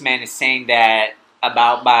 And this man is saying that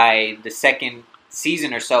about by the second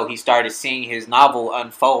season or so, he started seeing his novel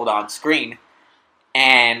unfold on screen.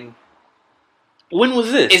 And When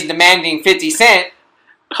was this? is demanding 50 Cent.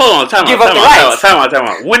 Hold on, time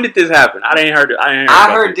out. When did this happen? I didn't heard.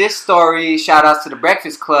 I heard this story, shout outs to the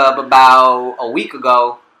Breakfast Club, about a week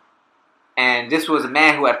ago. And this was a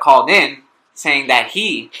man who had called in saying that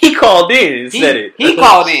he called in and said it. He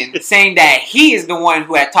called in saying that he is the one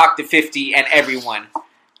who had talked to 50 and everyone.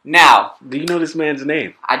 Now, Do you know this man's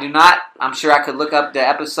name? I do not. I'm sure I could look up the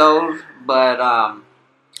episode, but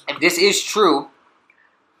if this is true,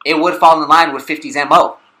 it would fall in line with 50's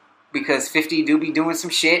MO. Because 50 do be doing some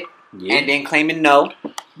shit and then claiming no,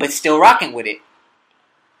 but still rocking with it.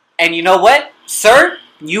 And you know what? Sir,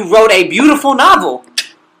 you wrote a beautiful novel.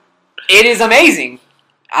 It is amazing.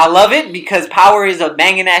 I love it because Power is a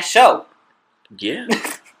banging ass show. Yeah.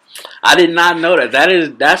 I did not know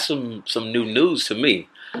that. That's some new news to me.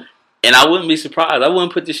 And I wouldn't be surprised. I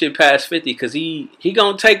wouldn't put this shit past 50 because he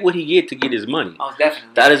gonna take what he get to get his money. Most definitely.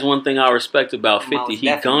 That is one thing I respect about 50. Most He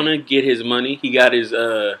definitely. gonna get his money. He got his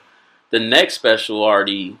the next special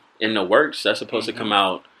already in the works. That's supposed to come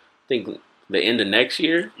out, I think, the end of next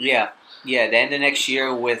year. Yeah, the end of next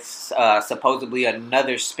year with supposedly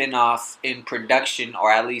another spin-off in production,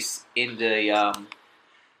 or at least in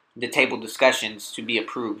the table discussions to be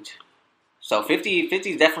approved. So 50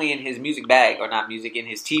 is definitely in his music bag, or not music, in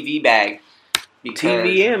his TV bag. Because,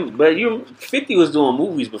 TVM, but 50 was doing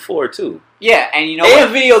movies before too. Yeah, and you know And what?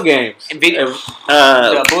 video games. And video,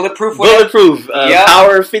 Uh, the Bulletproof. whatever. Bulletproof. Yeah.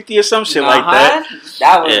 Power 50 or some shit like that.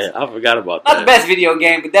 That was Yeah, I forgot about not that. the best video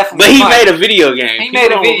game, but definitely But he fun. made a video game. He People made a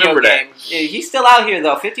don't video remember game. Yeah, he's still out here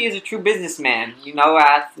though. 50 is a true businessman. You know,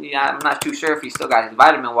 I'm not too sure if he still got his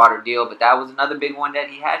vitamin water deal, but that was another big one that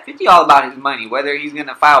he had. 50 all about his money. Whether he's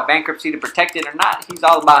gonna file bankruptcy to protect it or not, he's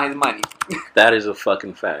all about his money. That is a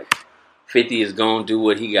fucking fact. 50 is gonna do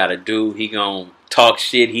what he gotta do. He gonna talk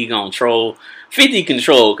shit. He gonna troll. 50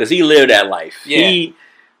 control because he lived that life. Yeah.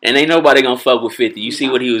 And ain't nobody gonna fuck with 50. You see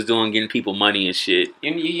what he was doing, getting people money and shit.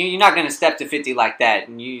 You're not gonna step to 50 like that.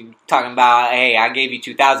 And you talking about, hey, I gave you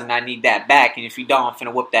 2,000, I need that back, and if you don't, I'm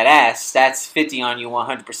finna whoop that ass. That's 50 on you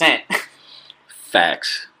 100%.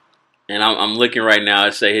 Facts. And I'm looking right now. I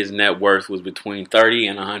say his net worth was between 30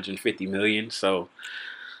 and 150 million. So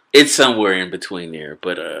it's somewhere in between there.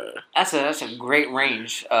 But That's a great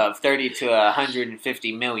range of 30 to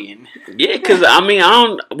 150 million. yeah, because I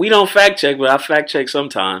mean we don't fact check, but I fact check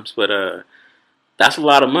sometimes. But that's a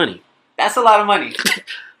lot of money. That's a lot of money.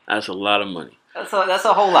 That's a lot of money. That's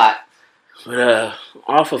a whole lot. But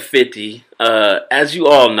off of 50, as you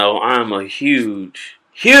all know, I'm a huge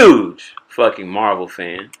fucking Marvel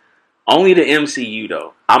fan. Only the MCU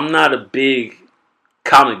though. I'm not a big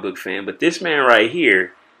comic book fan, but this man right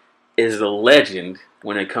here is a legend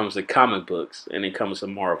when it comes to comic books and it comes to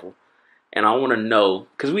Marvel. And I want to know,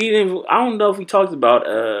 because I don't know if we talked about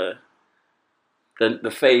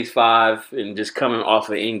the Phase 5 and just coming off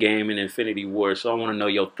of Endgame and Infinity War. So I want to know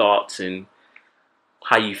your thoughts and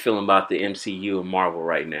how you feeling about the MCU and Marvel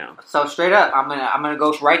right now. So straight up, I'm gonna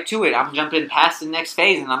go right to it. I'm jumping past the next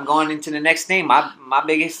phase and I'm going into the next thing. My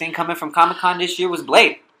biggest thing coming from Comic-Con this year was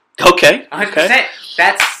Blade. Okay. 100%.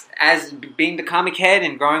 That's as being the comic head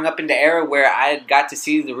and growing up in the era where I got to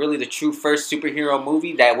see the true first superhero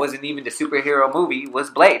movie that wasn't even the superhero movie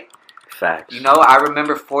was Blade. Facts. You know, I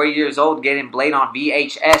remember 4 years old getting Blade on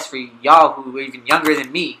VHS for y'all who were even younger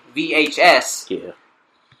than me. VHS. Yeah.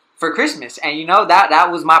 For Christmas. And you know,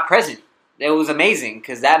 that was my present. It was amazing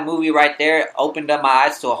because that movie right there opened up my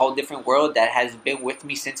eyes to a whole different world that has been with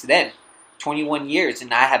me since then. 21 years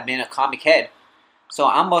and I have been a comic head. So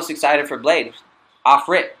I'm most excited for Blade. Off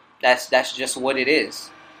rip. That's just what it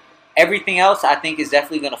is. Everything else I think is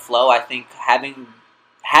definitely going to flow. I think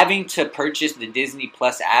having to purchase the Disney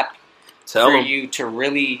Plus app you to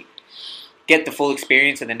really get the full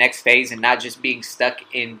experience of the next phase and not just being stuck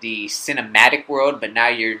in the cinematic world, but now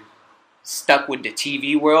you're stuck with the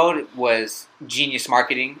TV world was genius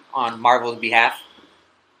marketing on Marvel's behalf.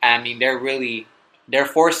 I mean, they're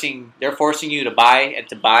forcing you to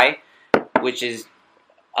buy, which is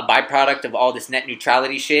a byproduct of all this net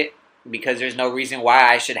neutrality shit, because there's no reason why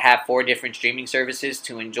I should have 4 different streaming services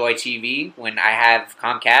to enjoy TV when I have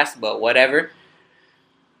Comcast, but whatever.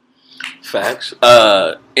 Facts.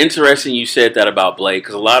 Interesting you said that about Blade,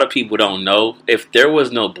 because a lot of people don't know. If there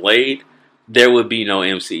was no Blade, there would be no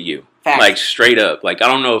MCU. Facts. Like, straight up. Like, I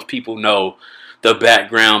don't know if people know the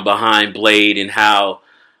background behind Blade and how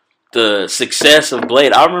the success of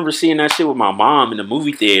Blade. I remember seeing that shit with my mom in the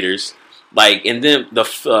movie theaters. Like, and then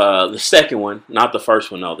the second one, not the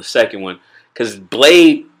first one though, the second one, because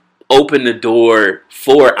Blade opened the door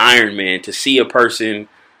for Iron Man to see a person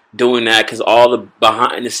doing that, because all the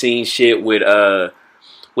behind the scenes shit with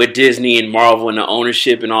Disney and Marvel and the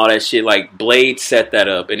ownership and all that shit, like Blade set that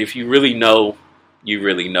up. And if you really know, you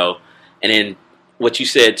really know. And then what you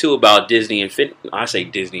said too about Disney Plus.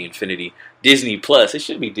 It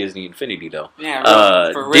should be Disney Infinity though.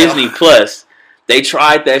 Yeah, for real. Disney Plus. They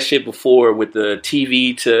tried that shit before with the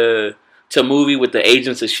TV to movie with the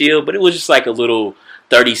Agents of S.H.I.E.L.D., but it was just like a little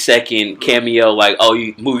 30-second cameo, like, oh,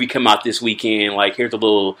 movie come out this weekend, like, here's a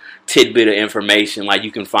little tidbit of information, like,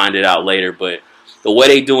 you can find it out later. But the way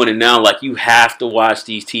they doing it now, like, you have to watch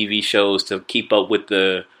these TV shows to keep up with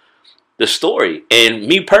the story. And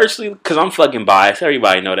me personally, because I'm fucking biased,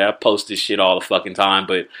 everybody know that, I post this shit all the fucking time,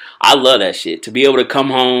 but I love that shit. To be able to come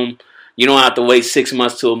home, you don't have to wait 6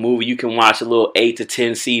 months to a movie. You can watch a little 8 to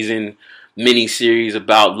 10 season mini-series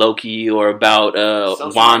about Loki or about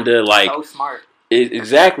Wanda. Smart. Like, so smart.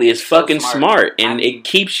 Exactly. It's fucking so smart. And it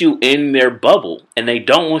keeps you in their bubble. And they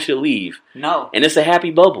don't want you to leave. No. And it's a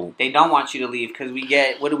happy bubble. They don't want you to leave because we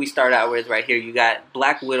get, what do we start out with right here? You got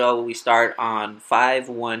Black Widow. We start on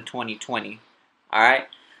 5/1/2020. All right?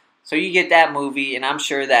 So you get that movie, and I'm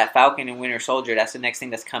sure that Falcon and Winter Soldier, that's the next thing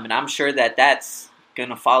that's coming. I'm sure that that's going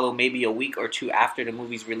to follow maybe a week or two after the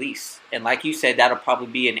movie's release. And like you said, that'll probably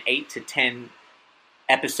be an 8 to 10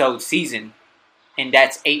 episode season. And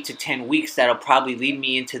that's 8 to 10 weeks that'll probably lead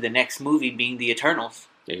me into the next movie being The Eternals.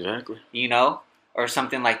 Exactly. You know? Or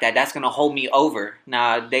something like that. That's going to hold me over.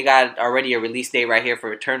 Now, they got already a release date right here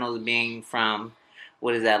for Eternals being from,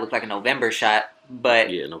 what does that look like, a November shot. But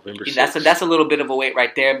yeah, November 6th. That's a little bit of a wait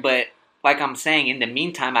right there. But like I'm saying, in the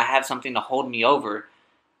meantime, I have something to hold me over.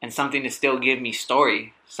 And something to still give me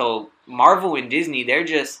story. So Marvel and Disney, they're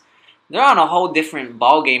on a whole different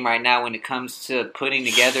ball game right now when it comes to putting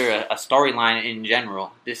together a storyline in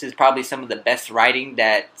general. This is probably some of the best writing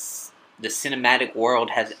that the cinematic world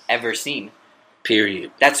has ever seen. Period.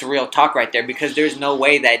 That's real talk right there, because there's no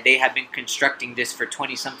way that they have been constructing this for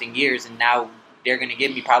 20-something years and now they're going to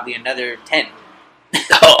give me probably another 10.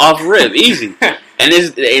 Off rip, easy. And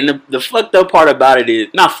the fucked up part about it is,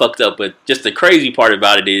 not fucked up, but just the crazy part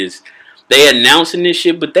about it is, they announcing this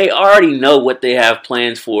shit, but they already know what they have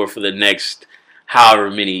plans for the next however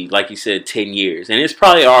many, like you said, 10 years. And it's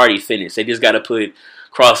probably already finished. They just got to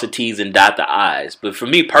cross the T's and dot the I's. But for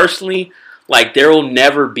me personally, like, there will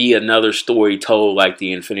never be another story told like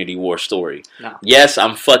the Infinity War story. No. Yes,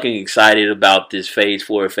 I'm fucking excited about this Phase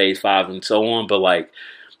 4, Phase 5, and so on, but like,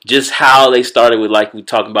 just how they started with, like we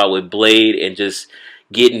talking about with Blade, and just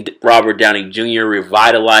getting Robert Downey Jr.,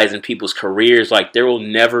 revitalizing people's careers, like, there will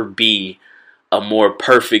never be a more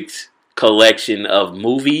perfect collection of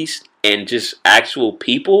movies and just actual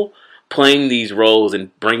people playing these roles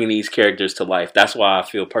and bringing these characters to life. That's why I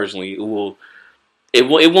feel personally it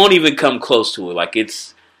won't even come close to it. Like,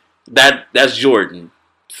 that's Jordan.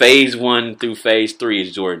 Phase 1 through Phase 3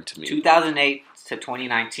 is Jordan to me. 2008 to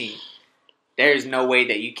 2019. There's no way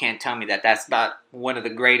that you can't tell me that that's not one of the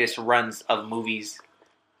greatest runs of movies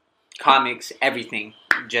comics, everything,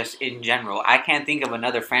 just in general. I can't think of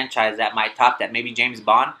another franchise that might top that. Maybe James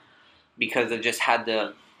Bond, because of just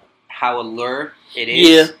how allure it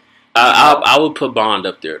is. Yeah. I would put Bond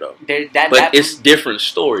up there though, but it's different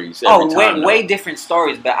stories. Way different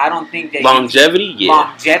stories. But I don't think that longevity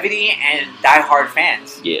and diehard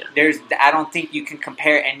fans. Yeah, I don't think you can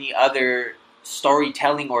compare any other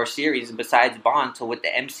storytelling or series besides Bond to what the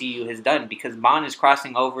MCU has done, because Bond is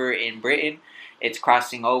crossing over in Britain, it's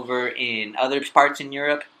crossing over in other parts in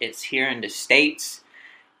Europe, it's here in the States.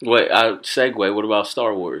 Wait, segue. What about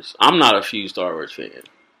Star Wars? I'm not a huge Star Wars fan.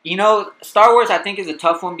 You know, Star Wars I think is a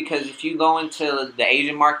tough one, because if you go into the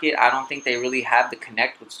Asian market, I don't think they really have the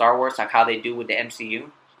connect with Star Wars like how they do with the MCU.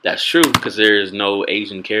 That's true, because there's no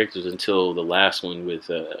Asian characters until the last one with,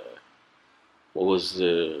 what was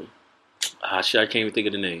the... I can't even think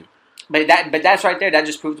of the name. But that's right there. That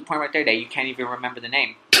just proves the point right there that you can't even remember the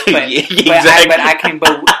name. But, yeah, exactly.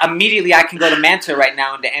 But immediately I can go to Manta right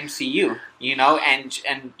now in the MCU, you know,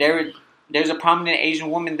 and there's a prominent Asian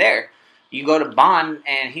woman there. You go to Bond,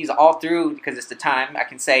 and he's all through, because it's the time, I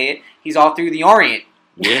can say it, he's all through the Orient.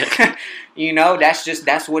 Yeah. You know,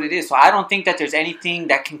 that's what it is. So I don't think that there's anything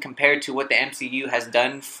that can compare to what the MCU has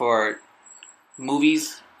done for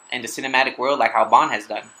movies and the cinematic world like how Bond has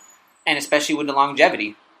done. And especially with the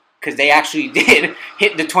longevity. Because they actually did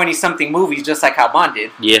hit the 20-something movies just like how Bond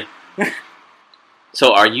did. Yeah.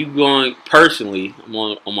 So are you going, personally,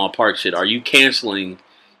 on my part shit, are you canceling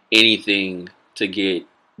anything to get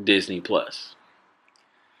Disney Plus?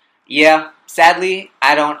 Yeah, sadly,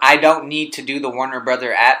 I don't need to do the Warner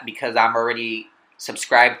Brother app, because I'm already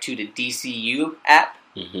subscribed to the DCU app.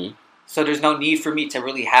 Mm-hmm. So there's no need for me to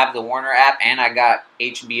really have the Warner app, and I got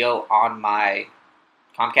HBO on my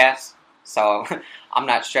Comcast, so I'm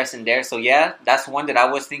not stressing there. So yeah, that's one that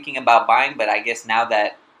I was thinking about buying, but I guess now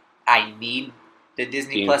that I need the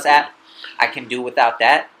Disney Plus app, I can do without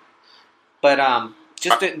that. But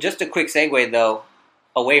just a quick segue though,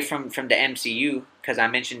 away from the MCU, because I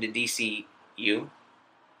mentioned the DCU,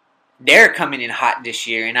 they're coming in hot this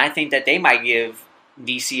year, and I think that they might give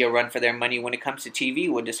DC a run for their money when it comes to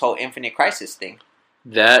TV with this whole Infinite Crisis thing.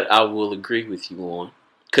 That I will agree with you on.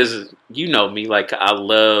 Because you know me, like,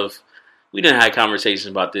 we done had conversations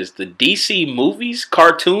about this. The DC movies,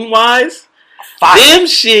 cartoon-wise, them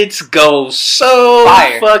shits go so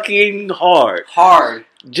fucking hard.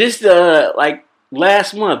 Just, like,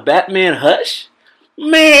 last month, Batman Hush.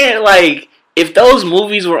 Man, like, if those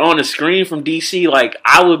movies were on the screen from DC, like,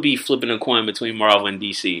 I would be flipping a coin between Marvel and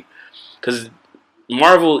DC. Because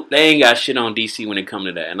Marvel, they ain't got shit on DC when it comes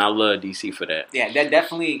to that. And I love DC for that. Yeah, that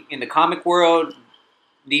definitely, in the comic world,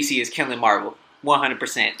 DC is killing Marvel,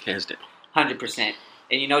 100%. Hands down. 100%.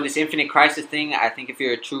 And you know, this Infinite Crisis thing, I think if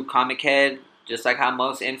you're a true comic head, just like how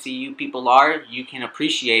most MCU people are, you can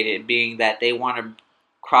appreciate it, being that they want to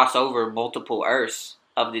cross over multiple Earths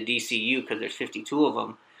of the DCU, because there's 52 of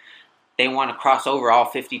them. They want to cross over all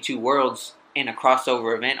 52 worlds in a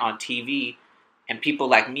crossover event on TV, and people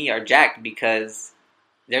like me are jacked, because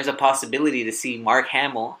there's a possibility to see Mark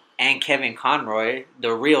Hamill and Kevin Conroy,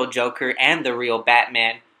 the real Joker and the real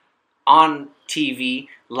Batman, on TV,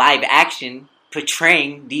 live action,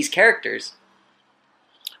 portraying these characters.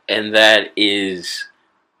 And that is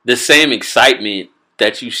the same excitement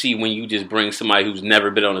that you see when you just bring somebody who's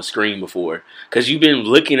never been on a screen before. Because you've been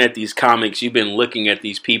looking at these comics, you've been looking at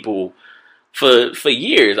these people for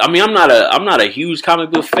years. I mean, I'm not a huge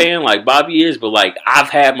comic book fan like Bobby is, but like, I've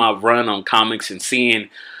had my run on comics and seeing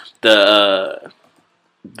well,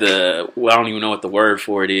 I don't even know what the word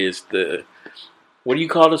for it is. What do you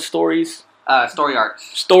call the stories? Story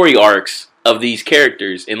arcs. Story arcs of these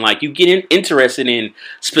characters, and like, you get interested in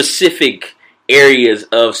specific areas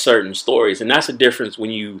of certain stories, and that's the difference when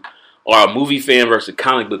you are a movie fan versus a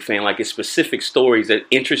comic book fan. Like, it's specific stories that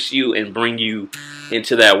interest you and bring you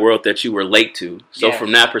into that world that you relate to. So yes.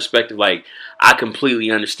 From that perspective, like, I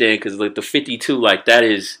completely understand, because like the 52, like, that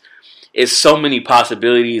is, it's so many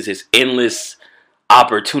possibilities. It's endless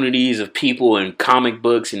opportunities of people and comic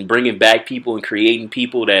books and bringing back people and creating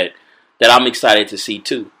people that I'm excited to see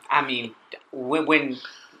too. I mean,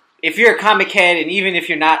 if you're a comic head, and even if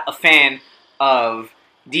you're not a fan of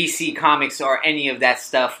DC Comics or any of that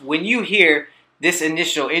stuff, when you hear this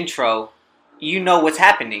initial intro, you know what's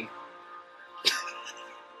happening.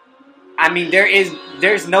 I mean,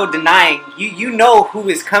 there's no denying. You know who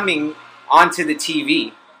is coming onto the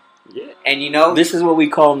TV. Yeah. And you know, this is what we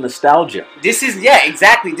call nostalgia. This is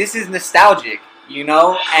exactly. This is nostalgic, you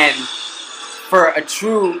know, and for a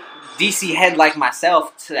true DC head like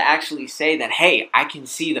myself to actually say that, hey, I can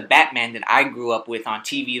see the Batman that I grew up with on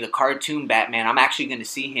TV, the cartoon Batman. I'm actually going to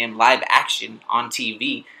see him live action on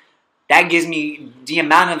TV. that gives me the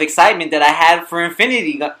amount of excitement that I had for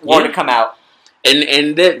Infinity War to come out.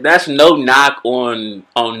 And that's no knock on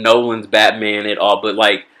Nolan's Batman at all, but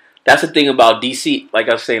like that's the thing about DC. Like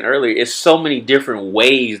I was saying earlier, it's so many different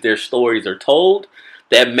ways their stories are told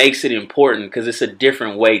that makes it important because it's a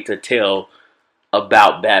different way to tell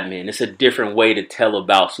about Batman. It's a different way to tell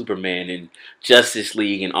about Superman and Justice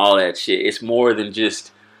League and all that shit. It's more than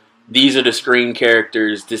just these are the screen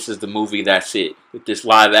characters. This is the movie. That's it. With this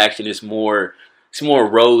live action, it's more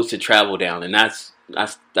roads to travel down, and that's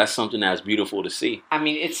something that's beautiful to see. I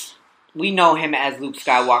mean, we know him as Luke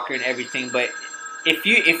Skywalker and everything, but if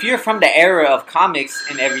you're from the era of comics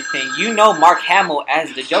and everything, you know Mark Hamill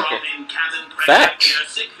as the Joker.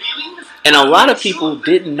 Facts. And a lot of people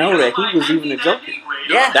didn't know that he was even the Joker.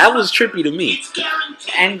 Yeah. That was trippy to me.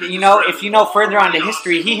 And, if you know further on the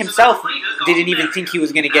history, he himself didn't even think he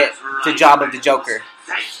was going to get the job of the Joker.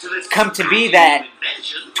 Come to be that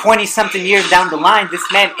 20-something years down the line, this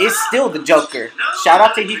man is still the Joker. Shout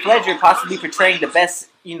out to Heath Ledger, possibly portraying the best,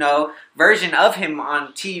 version of him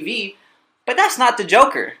on TV. But that's not the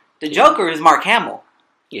Joker. The Joker is Mark Hamill.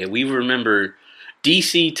 Yeah, we remember...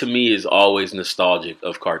 DC, to me, is always nostalgic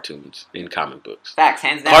of cartoons in comic books. Facts,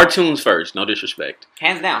 hands down. Cartoons first, no disrespect.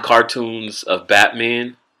 Hands down. Cartoons of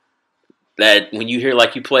Batman, that when you hear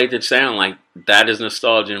like you played the sound, like that is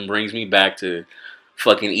nostalgia and brings me back to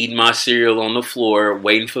fucking eating my cereal on the floor,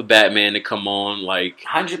 waiting for Batman to come on, like...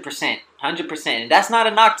 100%. And that's not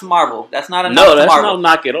a knock to Marvel. That's not a knock to Marvel. No, that's no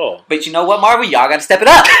knock at all. But you know what, Marvel? Y'all gotta step it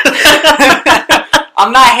up.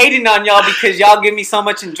 I'm not hating on y'all because y'all give me so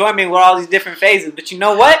much enjoyment with all these different phases. But you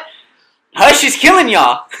know what? Hush is killing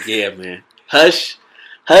y'all. Yeah, man. Hush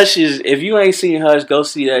is... If you ain't seen Hush, go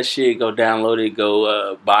see that shit. Go download it.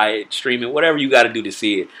 Go buy it. Stream it. Whatever you got to do to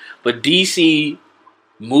see it. But DC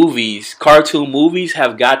movies, cartoon movies,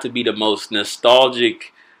 have got to be the most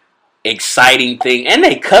nostalgic, exciting thing. And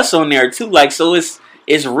they cuss on there, too. Like, so it's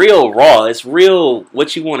real raw. It's real...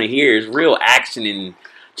 What you want to hear is real action and...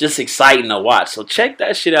 just exciting to watch. So check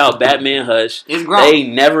that shit out, Batman Hush. It's grown. They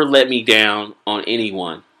never let me down on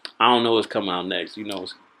anyone. I don't know what's coming out next.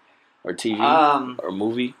 Or TV or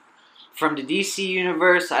movie. From the DC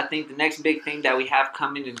universe, I think the next big thing that we have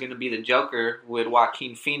coming is going to be the Joker with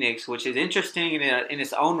Joaquin Phoenix, which is interesting in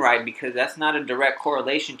its own right because that's not a direct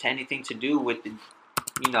correlation to anything to do with the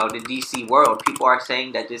DC world. People are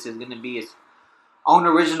saying that this is going to be its own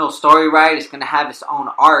original story, right? It's going to have its own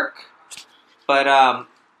arc. But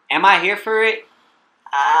am I here for it?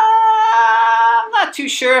 I'm not too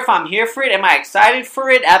sure if I'm here for it. Am I excited for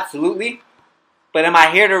it? Absolutely. But am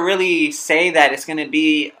I here to really say that it's going to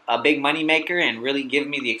be a big moneymaker and really give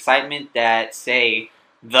me the excitement that, say,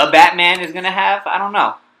 the Batman is going to have? I don't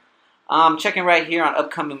know. Checking right here on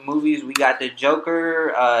upcoming movies, we got the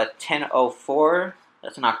Joker 10:04.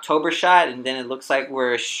 That's an October shot. And then it looks like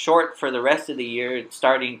we're short for the rest of the year,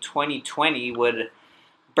 starting 2020 with...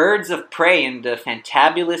 Birds of Prey and the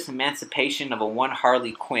Fantabulous Emancipation of a One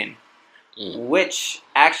Harley Quinn, which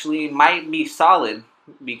actually might be solid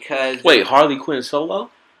because... Wait, Harley Quinn solo?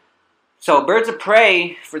 So Birds of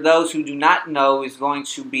Prey, for those who do not know, is going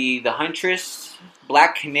to be the Huntress,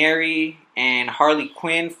 Black Canary, and Harley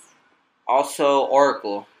Quinn, also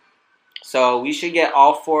Oracle. So we should get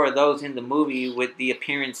all four of those in the movie with the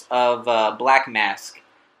appearance of Black Mask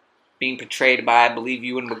being portrayed by, I believe,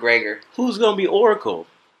 Ewan McGregor. Who's going to be Oracle?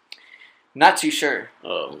 Not too sure.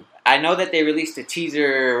 Oh. I know that they released a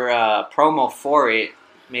teaser promo for it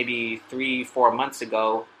maybe 3-4 months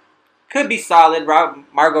ago. Could be solid.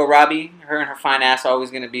 Margot Robbie, her and her fine ass are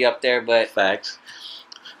always going to be up there. But facts.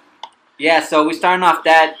 Yeah, so we're starting off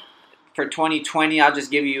that for 2020. I'll just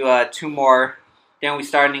give you 2 more. Then we're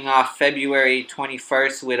starting off February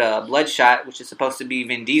 21st with Bloodshot, which is supposed to be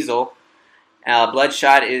Vin Diesel.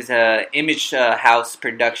 Bloodshot is a Image House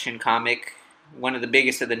production comic. One of the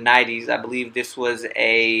biggest of the 90s. I believe this was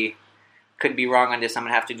could be wrong on this. I'm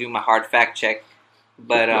going to have to do my hard fact check.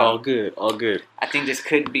 But all good. I think this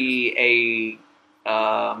could be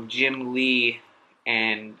a Jim Lee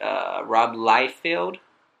and Rob Liefeld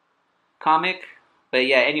comic. But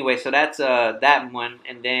yeah, anyway, so that's that one.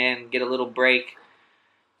 And then get a little break.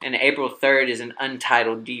 And April 3rd is an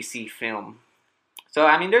untitled DC film. So,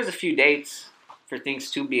 I mean, there's a few dates for things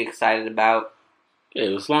to be excited about.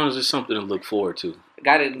 Yeah, as long as there's something to look forward to.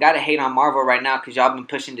 Gotta hate on Marvel right now because y'all been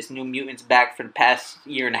pushing this New Mutants back for the past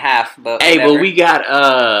year and a half. But hey, whatever. but we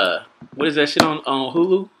got what is that shit on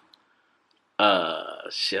Hulu?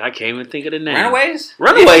 Shit, I can't even think of the name. Runaways?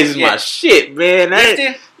 Runaways is my shit,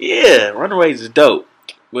 man. Yeah, Runaways is dope.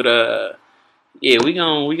 But yeah, we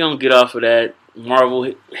gonna get off of that Marvel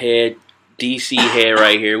head, DC head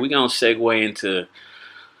right here. We gonna segue into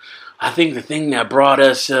I think the thing that brought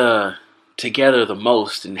us together the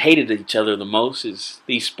most and hated each other the most is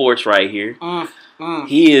these sports right here.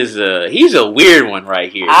 He's a weird one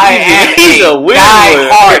right here. He's a weird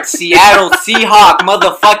die-hard Seattle Seahawk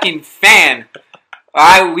motherfucking fan.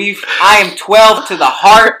 Alright, I am 12 to the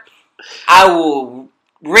heart. I will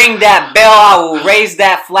ring that bell, I will raise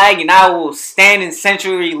that flag, and I will stand in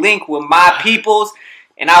CenturyLink with my peoples,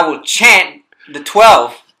 and I will chant the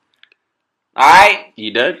 12. Alright?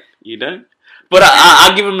 You done? But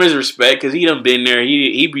I give him his respect because he done been there.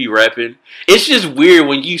 He be repping. It's just weird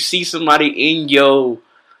when you see somebody in your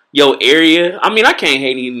area. I mean, I can't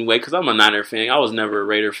hate anyway because I'm a Niner fan. I was never a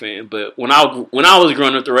Raider fan. But when I was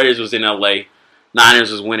growing up, the Raiders was in L.A.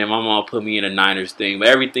 Niners was winning. My mom put me in a Niners thing. But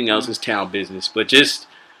everything else is town business. But just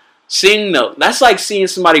seeing that's like seeing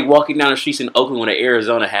somebody walking down the streets in Oakland with an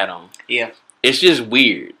Arizona hat on. Yeah. It's just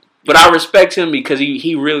weird. But I respect him because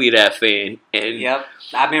he really that fan. And yep.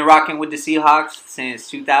 I've been rocking with the Seahawks since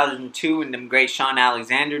 2002 in them great Sean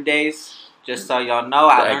Alexander days. Just so y'all know,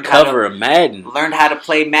 I learned how to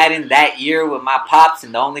play Madden that year with my pops,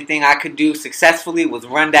 and the only thing I could do successfully was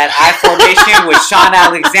run that I formation with Sean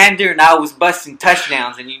Alexander, and I was busting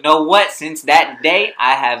touchdowns. And you know what? Since that day,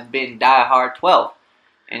 I have been diehard 12.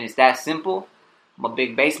 And it's that simple. I'm a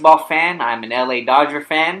big baseball fan. I'm an LA Dodger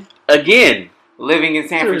fan. Again. Living in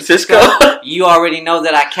San Francisco. You already know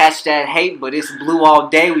that I catch that hate, but it's blue all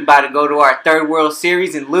day. We about to go to our third World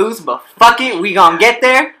Series and lose, but fuck it, we gonna get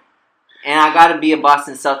there. And I gotta be a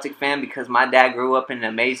Boston Celtic fan because my dad grew up in the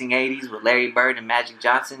amazing 80s with Larry Bird and Magic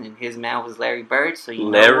Johnson, and his man was Larry Bird. So you know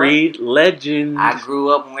Larry Legend. I grew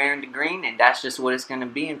up wearing the green, and that's just what it's gonna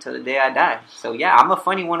be until the day I die. So yeah, I'm a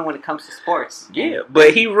funny one when it comes to sports. Yeah,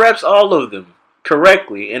 but he reps all of them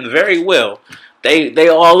correctly and very well. They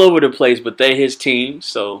all over the place, but they his team.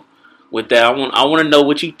 So with that, I want to know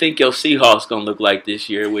what you think your Seahawks gonna look like this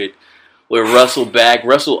year with Russell back.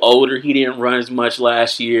 Russell older, he didn't run as much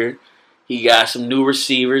last year. He got some new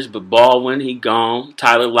receivers, but Baldwin he gone.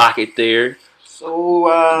 Tyler Lockett there. So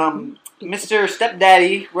Mr.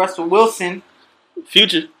 Stepdaddy Russell Wilson,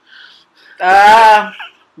 future.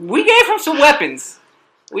 We gave him some weapons.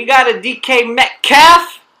 We got a DK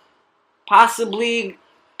Metcalf, possibly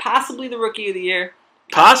the rookie of the year.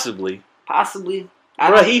 Possibly.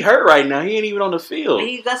 Bro, he hurt right now. He ain't even on the field.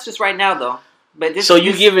 That's just right now, though. But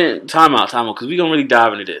you giving time out, because we're going to really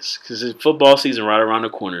dive into this. Because it's football season right around the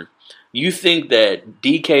corner. You think that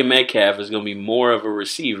DK Metcalf is going to be more of a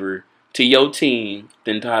receiver to your team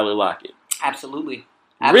than Tyler Lockett? Absolutely.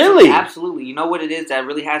 Really? Absolutely. You know what it is that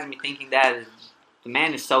really has me thinking that is the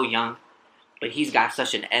man is so young, but he's got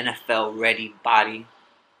such an NFL-ready body.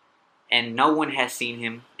 And no one has seen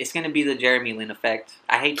him. It's going to be the Jeremy Lin effect.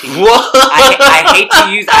 I hate to use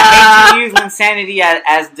Linsanity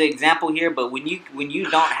as the example here, but when you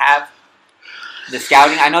don't have the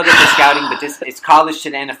scouting, I know that the scouting, but it's college to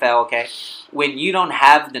the NFL, okay? When you don't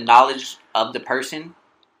have the knowledge of the person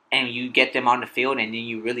and you get them on the field and then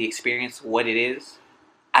you really experience what it is,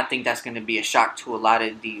 I think that's going to be a shock to a lot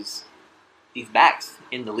of these backs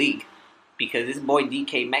in the league. Because this boy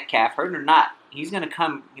DK Metcalf, hurt or not, he's going to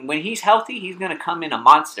come, when he's healthy, he's going to come in a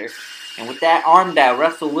monster. And with that arm that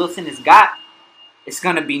Russell Wilson has got, it's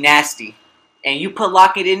going to be nasty. And you put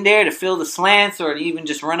Lockett in there to fill the slants or to even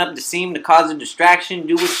just run up the seam to cause a distraction,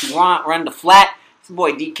 do what you want, run the flat. This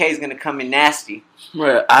boy DK is going to come in nasty.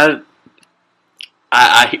 Right.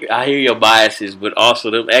 I hear your biases, but also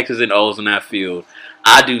the X's and O's in that field.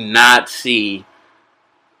 I do not see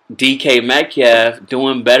DK Metcalf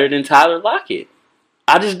doing better than Tyler Lockett.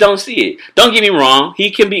 I just don't see it. Don't get me wrong.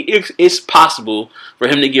 He can be. It's possible for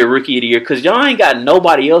him to get Rookie of the Year because y'all ain't got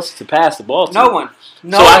nobody else to pass the ball to. No one.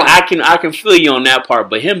 I can feel you on that part.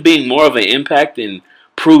 But him being more of an impact and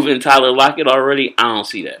proving Tyler Lockett already, I don't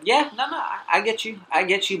see that. Yeah, no, I get you.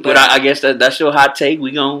 But I guess that's your hot take.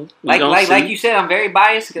 We gon' like you said, I'm very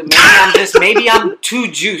biased. Cause maybe I'm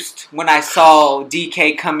too juiced when I saw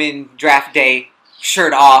DK come in draft day.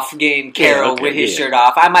 Shirt off, getting Carroll with his shirt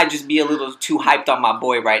off. I might just be a little too hyped on my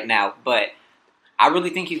boy right now, but I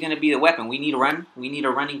really think he's going to be the weapon. We need a run. We need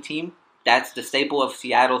a running team. That's the staple of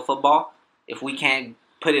Seattle football. If we can't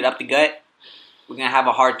put it up the gut, we're going to have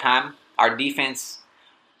a hard time. Our defense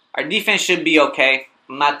should be okay.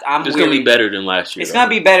 It's going to be better than last year. It's going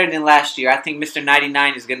to be better than last year. I think Mr.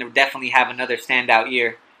 99 is going to definitely have another standout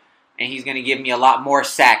year, and he's going to give me a lot more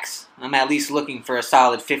sacks. I'm at least looking for a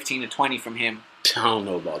solid 15 to 20 from him. I don't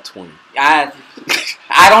know about 20. I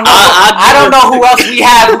don't know. I don't know who else we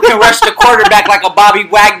have who can rush the quarterback like a Bobby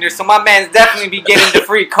Wagner. So my man's definitely be getting the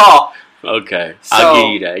free call. Okay, So- I'll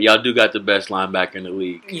give you that. Y'all do got the best linebacker in the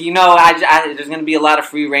league. You know, there's going to be a lot of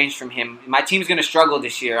free range from him. My team's going to struggle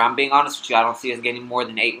this year. I'm being honest with you. I don't see us getting more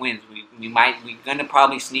than 8 wins. We're going to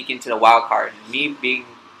probably sneak into the wild card. And me being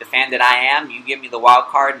the fan that I am, you give me the wild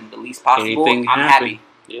card and the least possible, Anything I'm happen. happy.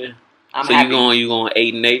 Yeah. I'm So happy. you going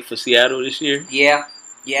 8-8 for Seattle this year? Yeah.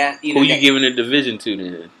 Who you giving the division to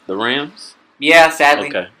then? The Rams? Yeah, sadly.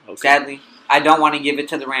 Okay. Sadly. I don't want to give it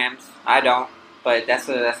to the Rams. I don't. But that's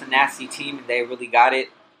a nasty team, and they really got it.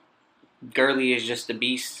 Gurley is just a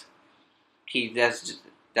beast.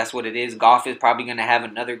 That's what it is. Goff is probably going to have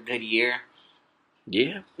another good year.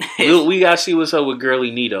 Yeah. we got to see what's up with Gurley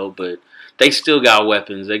Nito, but they still got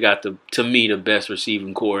weapons. They got, to me, the best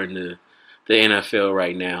receiving core in the NFL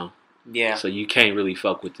right now. Yeah. So you can't really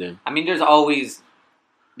fuck with them. I mean, there's always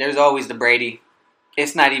the Brady.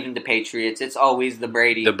 It's not even the Patriots. It's always the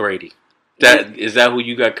Brady. The Brady. Is that who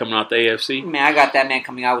you got coming out the AFC? Man, I got that man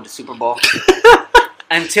coming out with the Super Bowl.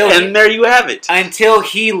 There you have it. Until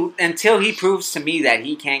he proves to me that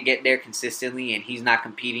he can't get there consistently and he's not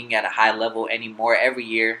competing at a high level anymore every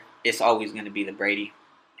year, it's always going to be the Brady.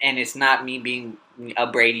 And it's not me being a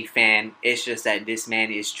Brady fan. It's just that this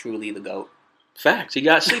man is truly the GOAT. Facts. He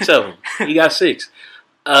got 6 of them. He got 6.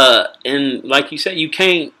 And like you said, you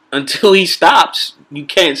can't, until he stops, you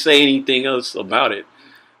can't say anything else about it.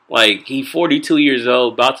 Like, he's 42 years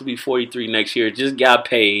old, about to be 43 next year, just got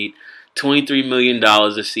paid $23 million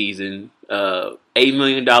a season, $8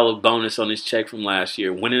 million bonus on his check from last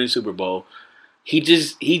year, winning the Super Bowl. He's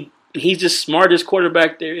just smartest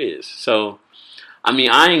quarterback there is. So, I mean,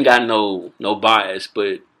 I ain't got no bias,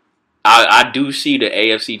 but I do see the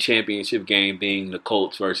AFC Championship game being the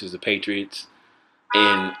Colts versus the Patriots.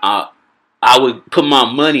 And I would put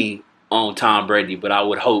my money on Tom Brady, but I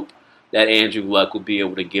would hope that Andrew Luck will be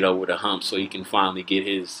able to get over the hump so he can finally get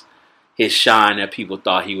his shine that people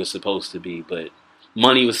thought he was supposed to be. But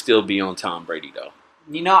money would still be on Tom Brady, though.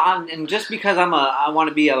 You know, and just because I want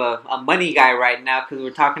to be a money guy right now because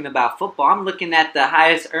we're talking about football, I'm looking at the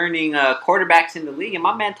highest earning quarterbacks in the league, and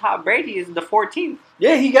my man Tom Brady is the 14th.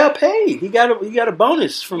 Yeah, he got paid. He got a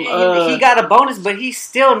bonus from. He got a bonus, but he's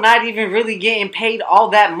still not even really getting paid all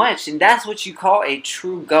that much, and that's what you call a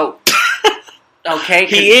true GOAT. Okay,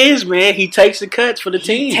 he is, man. He takes the cuts for the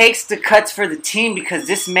team. He takes the cuts for the team because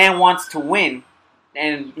this man wants to win.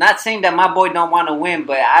 And not saying that my boy don't want to win,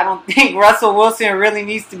 but I don't think Russell Wilson really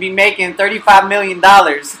needs to be making $35 million.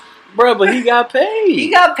 Bro, but he got paid. He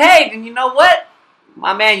got paid, and you know what?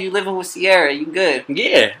 My man, you living with Sierra. You good.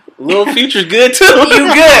 Yeah. Little Future's good, too.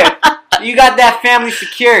 You good. You got that family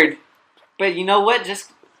secured. But you know what?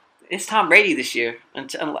 It's Tom Brady this year.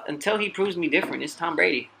 Until he proves me different, it's Tom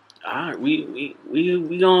Brady. All right, we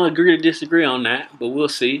gonna agree to disagree on that, but we'll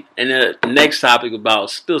see. And the next topic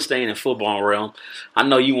about still staying in football realm, I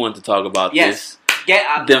know you wanted to talk about this.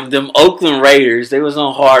 Them Oakland Raiders. They was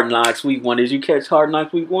on Hard Knocks week 1. Did you catch Hard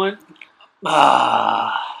Knocks week 1?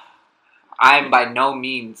 I'm by no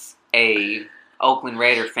means a Oakland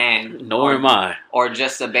Raider fan. Nor am I. Or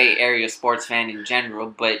just a Bay Area sports fan in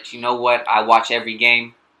general. But you know what? I watch every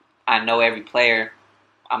game. I know every player.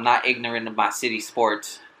 I'm not ignorant of my city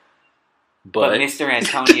sports. But Mr.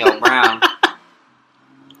 Antonio Brown,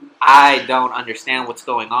 I don't understand what's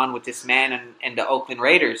going on with this man and the Oakland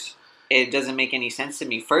Raiders. It doesn't make any sense to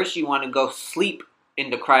me. First, you want to go sleep in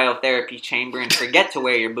the cryotherapy chamber and forget to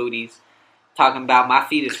wear your booties, talking about my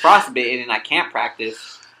feet is frostbitten and I can't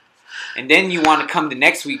practice. And then you want to come the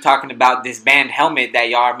next week talking about this band helmet that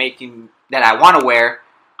y'all are making, that I want to wear.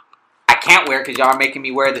 I can't wear because y'all are making me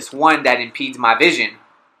wear this one that impedes my vision.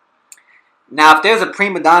 Now, if there's a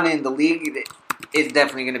prima donna in the league, it's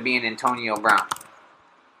definitely going to be an Antonio Brown.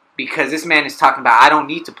 Because this man is talking about, I don't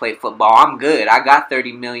need to play football. I'm good. I got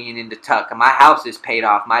 $30 million in the tuck. My house is paid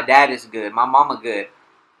off. My dad is good. My mama good.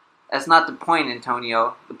 That's not the point,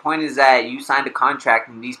 Antonio. The point is that you signed a contract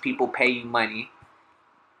and these people pay you money.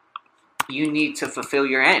 You need to fulfill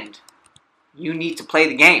your end. You need to play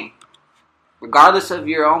the game. Regardless of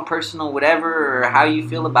your own personal whatever or how you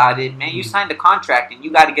feel about it, man, you signed a contract and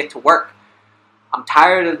you got to get to work. I'm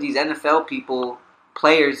tired of these NFL people,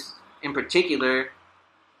 players in particular,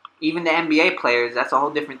 even the NBA players, that's a whole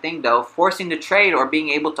different thing though, forcing the trade or being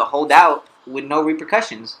able to hold out with no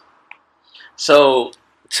repercussions. So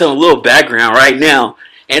a little background right now.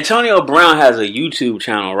 Antonio Brown has a YouTube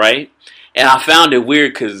channel, right? And I found it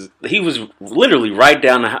weird because he was literally right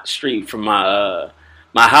down the street from my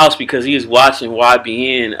house because he was watching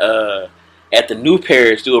YBN at the New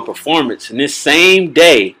Paris do a performance. And this same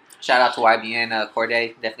day, shout out to YBN,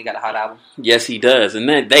 Corday, definitely got a hot album. Yes, he does. And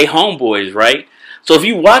then they homeboys, right? So if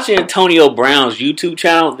you watch Antonio Brown's YouTube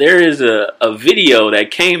channel, there is a video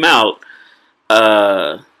that came out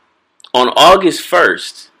on August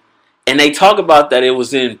 1st, and they talk about that it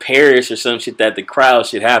was in Paris or some shit that the crowd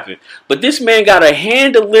should happen. But this man got a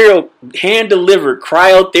hand-delivered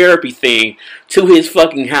cryotherapy thing to his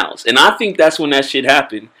fucking house. And I think that's when that shit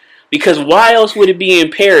happened. Because why else would it be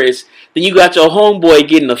in Paris? Then you got your homeboy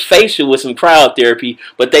getting a facial with some cryotherapy,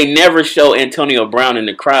 but they never show Antonio Brown in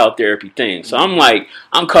the cryotherapy thing. So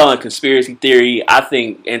I'm calling conspiracy theory. I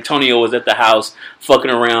think Antonio was at the house fucking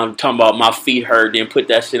around, talking about my feet hurt, then put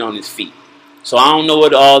that shit on his feet. So I don't know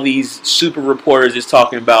what all these super reporters is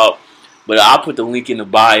talking about, but I'll put the link in the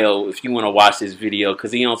bio if you want to watch this video,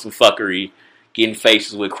 because he on some fuckery, getting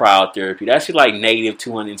facials with cryotherapy. That shit like negative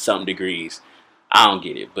 200 something degrees. I don't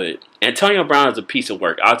get it, but Antonio Brown is a piece of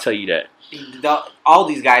work. I'll tell you that. All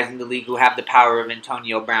these guys in the league who have the power of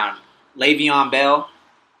Antonio Brown, Le'Veon Bell,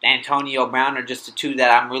 Antonio Brown are just the two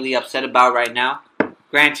that I'm really upset about right now.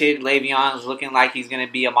 Granted, Le'Veon is looking like he's going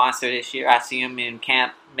to be a monster this year. I see him in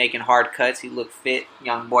camp making hard cuts. He looked fit,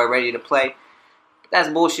 young boy ready to play. But that's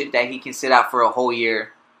bullshit that he can sit out for a whole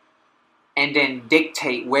year and then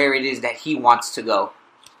dictate where it is that he wants to go.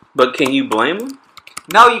 But can you blame him?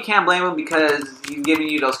 No, you can't blame him because he's giving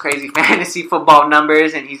you those crazy fantasy football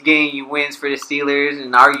numbers and he's getting you wins for the Steelers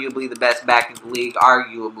and arguably the best back in the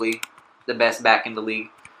league.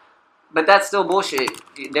 But that's still bullshit.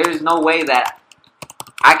 There's no way that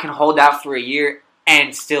I can hold out for a year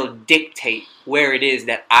and still dictate where it is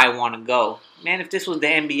that I want to go. Man, if this was the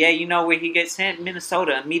NBA, you know where he gets sent?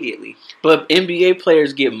 Minnesota immediately. But NBA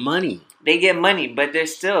players get money. They get money, but they're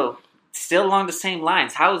still along the same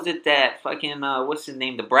lines. How is it that fucking, what's his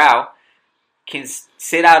name, DeBrow, can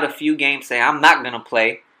sit out a few games, say, I'm not going to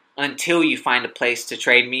play until you find a place to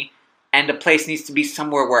trade me, and the place needs to be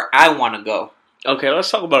somewhere where I want to go. Okay,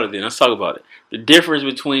 let's talk about it then. Let's talk about it. The difference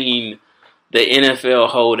between the NFL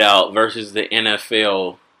holdout versus the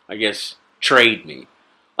NFL, I guess, trade me.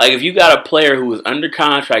 Like, if you got a player who is under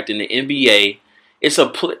contract in the NBA,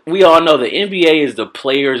 we all know the NBA is the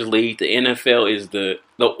players' league. The NFL is the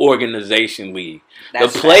organization league. The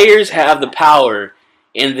players have the power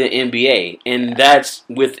in the NBA, and that's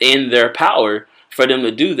within their power for them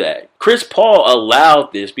to do that. Chris Paul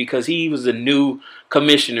allowed this because he was the new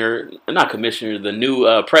the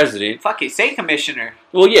new president. Fuck it, say commissioner.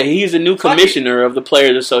 Well, yeah, he's the new commissioner of the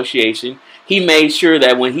Players Association. He made sure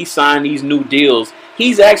that when he signed these new deals,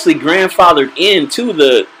 he's actually grandfathered into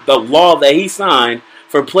the law that he signed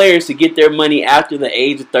for players to get their money after the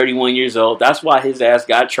age of 31 years old. That's why his ass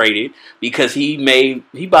got traded, because he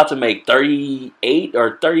about to make $38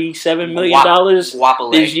 or $37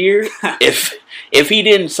 million this year. If he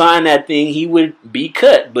didn't sign that thing, he would be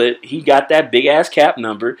cut. But he got that big ass cap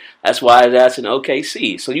number. That's why his ass in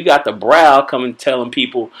OKC. So you got the Brow coming telling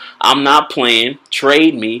people, I'm not playing,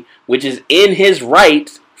 trade me, which is in his right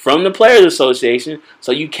from the Players Association,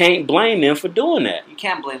 so you can't blame them for doing that. You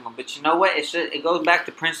can't blame them, but you know what? It goes back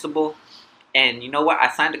to principle, and you know what? I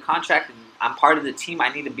signed a contract, and I'm part of the team.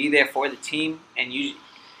 I need to be there for the team, and you.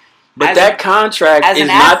 But that contract is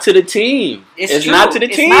not to the team. It's true. Not to the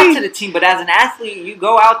team. It's not to the team, but as an athlete, you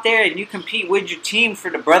go out there and you compete with your team for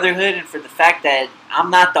the brotherhood and for the fact that I'm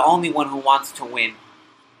not the only one who wants to win.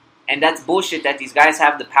 And that's bullshit that these guys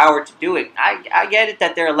have the power to do it. I get it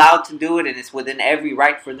that they're allowed to do it and it's within every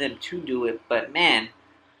right for them to do it. But, man,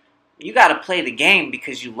 you got to play the game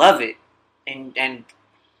because you love it. And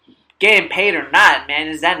getting paid or not, man,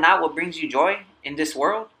 is that not what brings you joy in this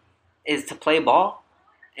world? Is to play ball?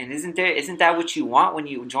 And isn't that what you want when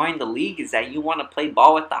you join the league? Is that you want to play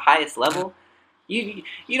ball at the highest level? You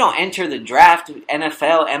don't enter the draft,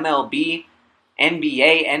 NFL, MLB,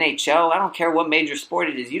 NBA, NHL, I don't care what major sport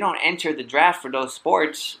it is. You don't enter the draft for those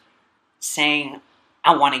sports saying,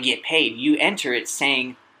 I want to get paid. You enter it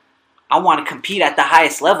saying, I want to compete at the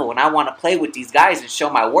highest level and I want to play with these guys and show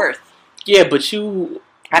my worth. Yeah, but even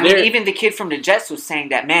the kid from the Jets was saying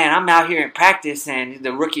that, man, I'm out here in practice, and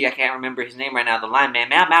the rookie, I can't remember his name right now, the lineman,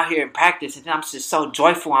 man, I'm out here in practice and I'm just so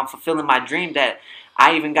joyful, I'm fulfilling my dream that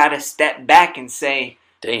I even got to step back and say,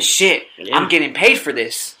 shit, I'm getting paid for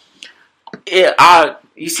this. Yeah,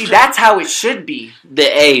 you see, that's how it should be.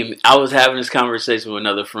 I was having this conversation with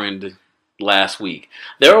another friend last week.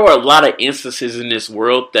 There are a lot of instances in this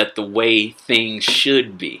world that the way things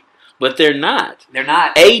should be, but they're not. They're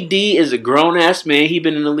not. AD is a grown-ass man. He's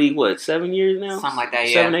been in the league, 7 years now? Something like that,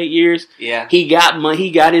 yeah. 7, 8 years? Yeah. He got money.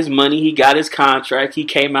 He got his money. He got his contract. He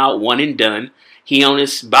came out one and done. He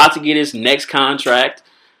about to get his next contract.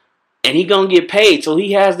 And he gonna get paid, so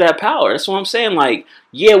he has that power. That's what I'm saying. Like,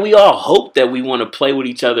 yeah, we all hope that we want to play with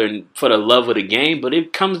each other for the love of the game, but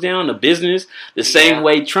it comes down to business. The same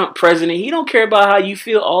way Trump president, he don't care about how you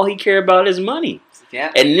feel. All he care about is money.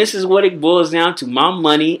 Yeah. And this is what it boils down to. My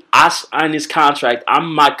money, I sign this contract.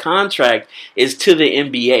 My contract is to the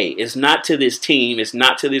NBA. It's not to this team. It's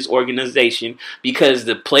not to this organization because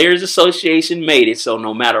the Players Association made it. So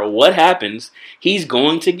no matter what happens, he's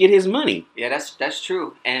going to get his money. Yeah, that's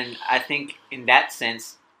true. And I think in that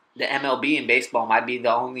sense, the MLB in baseball might be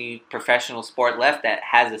the only professional sport left that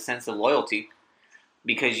has a sense of loyalty.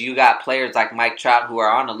 Because you got players like Mike Trout who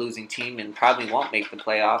are on a losing team and probably won't make the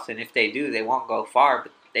playoffs. And if they do, they won't go far.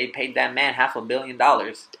 But they paid that man $500 million.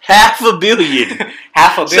 $500 million. $500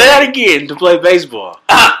 million. Say that again to play baseball.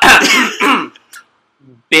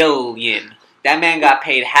 Billion. That man got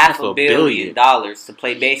paid $500 million to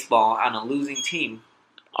play baseball on a losing team.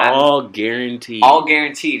 All guaranteed. All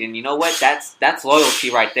guaranteed. And you know what? That's loyalty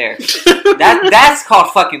right there. That's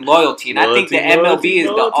called fucking loyalty. And I think the MLB is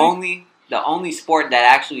the only sport that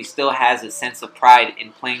actually still has a sense of pride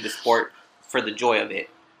in playing the sport for the joy of it.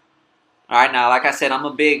 All right, now, like I said, I'm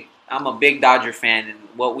a big Dodger fan, and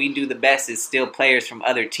what we do the best is steal players from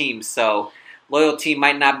other teams. So loyalty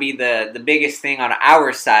might not be the biggest thing on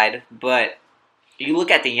our side, but you look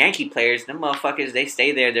at the Yankee players, them motherfuckers, they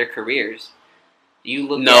stay there their careers.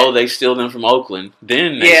 They steal them from Oakland.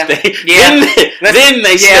 Then they stay. Yeah. Then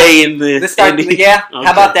they stay in the. Yeah. Okay.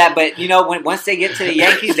 How about that? But once they get to the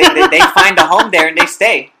Yankees, they find a home there and they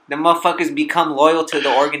stay. The motherfuckers become loyal to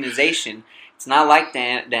the organization. It's not like the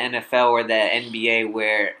NFL or the NBA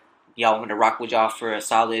where y'all want to rock with y'all for a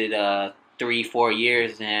solid 3-4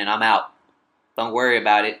 years and I'm out. Don't worry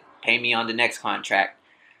about it. Pay me on the next contract.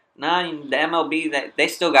 Nah, the MLB they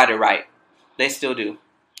still got it right. They still do.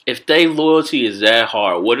 If they loyalty is that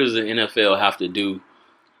hard, what does the NFL have to do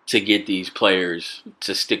to get these players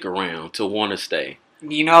to stick around, to want to stay?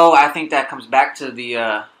 I think that comes back to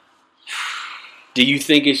the... Do you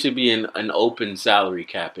think it should be an open salary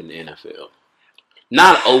cap in the NFL?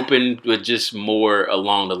 Not open, but just more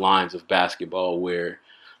along the lines of basketball where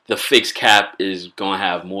the fixed cap is going to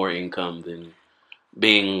have more income than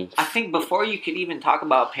being... I think before you could even talk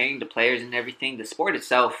about paying the players and everything, the sport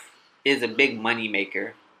itself is a big money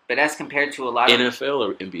maker. But that's compared to a lot of... NFL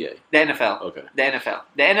or NBA? The NFL. Okay. The NFL.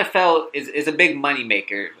 The NFL is a big money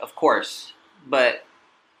maker, of course. But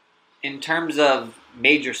in terms of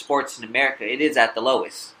major sports in America, it is at the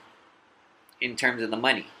lowest in terms of the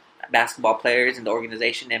money. Basketball players and the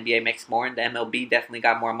organization, the NBA makes more, and the MLB definitely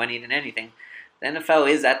got more money than anything. The NFL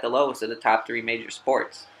is at the lowest of the top 3 major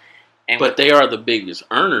sports. But they are the biggest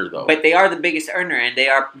earner, though. But they are the biggest earner, and they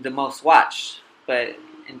are the most watched. But...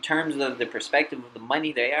 in terms of the perspective of the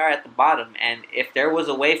money, they are at the bottom. And if there was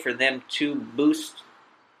a way for them to boost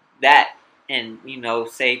that and,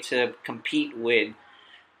 say to compete with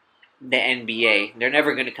the NBA, they're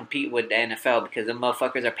never going to compete with the NFL because the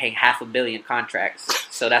motherfuckers are paying $500 million contracts.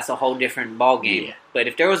 So that's a whole different ballgame. Yeah. But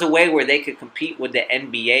if there was a way where they could compete with the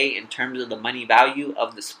NBA in terms of the money value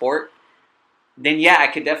of the sport, then yeah, I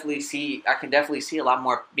can definitely see a lot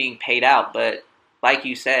more being paid out. But like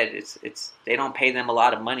you said, it's they don't pay them a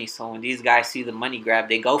lot of money. So when these guys see the money grab,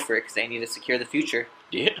 they go for it because they need to secure the future.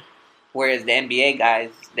 Yeah. Whereas the NBA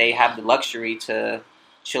guys, they have the luxury to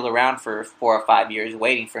chill around for 4 or 5 years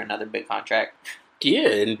waiting for another big contract.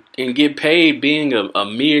 Yeah, and get paid being a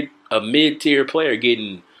mid-tier player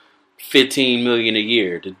getting $15 million a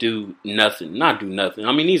year to do nothing. Not do nothing.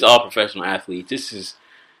 I mean, these are all professional athletes.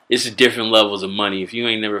 It's different levels of money. If you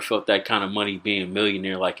ain't never felt that kind of money being a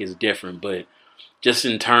millionaire, like it's different, but just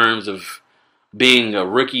in terms of being a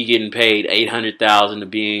rookie getting paid $800,000 to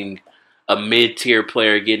being a mid-tier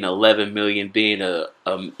player getting $11 million, being a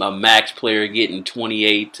max player getting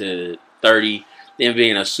 $28 to $30, then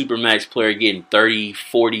being a super max player getting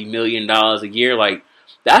 $30-40 million a year, like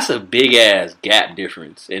that's a big ass gap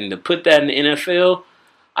difference. And to put that in the NFL,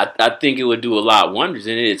 I think it would do a lot of wonders,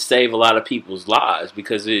 and it'd save a lot of people's lives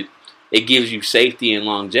because it gives you safety and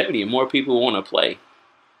longevity, and more people want to play.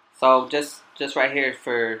 So just right here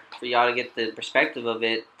for y'all to get the perspective of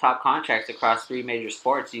it, top contracts across 3 major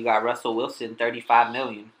sports. You got Russell Wilson, $35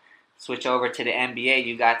 million. Switch over to the NBA,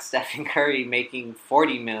 you got Stephen Curry making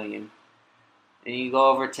 $40 million. And you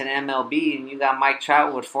go over to the MLB, and you got Mike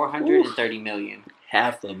Trout with $430 million.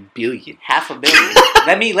 $500 million. $500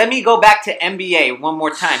 million. Let me go back to NBA one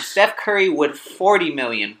more time. Steph Curry with $40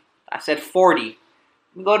 million. I said 40.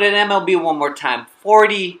 Go to the MLB one more time.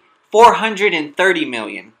 $430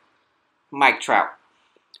 million. Mike Trout.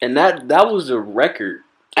 And that was a record.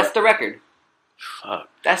 That's the record. Fuck.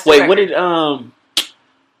 That's the record.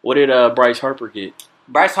 What did Bryce Harper get?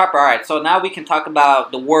 Bryce Harper, all right. So now we can talk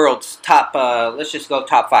about the world's top, let's just go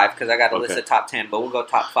top 5 because I got a list of top 10, but we'll go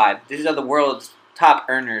top 5. These are the world's top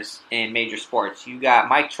earners in major sports. You got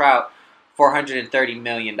Mike Trout, $430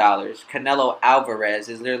 million. Canelo Alvarez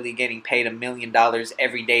is literally getting paid $1 million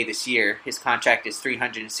every day this year. His contract is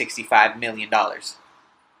 $365 million.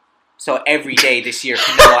 So every day this year,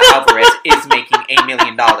 Canelo Alvarez is making $1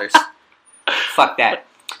 million. Fuck that.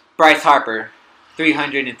 Bryce Harper,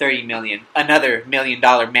 $330 million. Another $1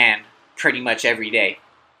 million man pretty much every day.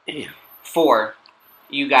 Damn. 4,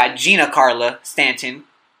 you got Gina Carla Stanton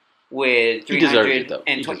with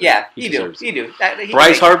 320. Yeah, he do.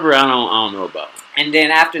 Bryce Harper, I don't know about. And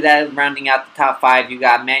then after that, rounding out the top 5, you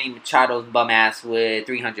got Manny Machado's bum ass with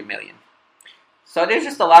 $300 million. So there's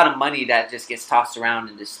just a lot of money that just gets tossed around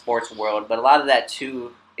in the sports world, but a lot of that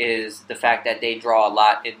too is the fact that they draw a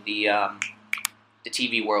lot in the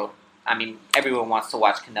TV world. I mean, everyone wants to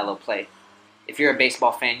watch Canelo play. If you're a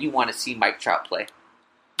baseball fan, you want to see Mike Trout play.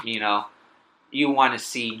 You know, you want to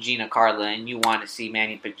see Gina Carla and you want to see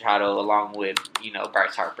Manny Machado along with,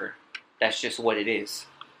 Bryce Harper. That's just what it is.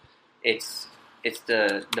 It's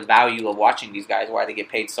the value of watching these guys, why they get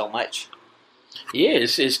paid so much. Yeah,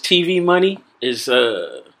 it's TV money. It's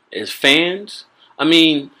fans. I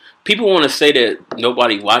mean, people want to say that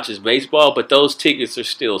nobody watches baseball, but those tickets are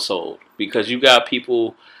still sold because you got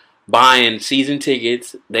people buying season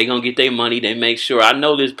tickets. They gonna get their money. They make sure. I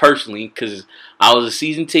know this personally because I was a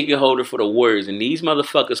season ticket holder for the Warriors, and these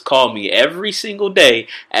motherfuckers call me every single day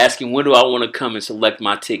asking when do I want to come and select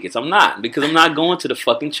my tickets. I'm not, because I'm not going to the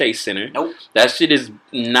fucking Chase Center. Nope. That shit is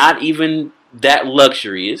not even that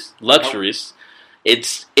luxurious. Nope.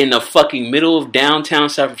 It's in the fucking middle of downtown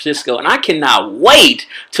San Francisco, and I cannot wait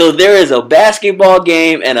till there is a basketball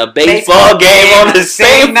game and a baseball game on the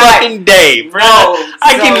same fucking day, bro.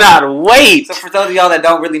 I cannot wait. So for those of y'all that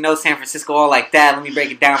don't really know San Francisco all like that, let me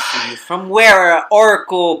break it down for you. From where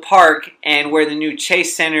Oracle Park and where the new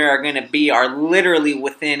Chase Center are going to be are literally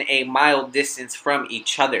within a mile distance from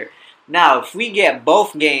each other. Now, if we get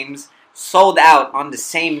both games sold out on the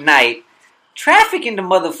same night, traffic in the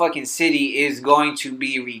motherfucking city is going to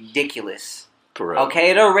be ridiculous. Correct.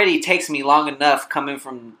 Okay, it already takes me long enough coming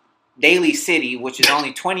from Daly City, which is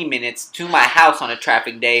only 20 minutes, to my house on a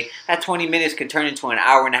traffic day. That 20 minutes could turn into an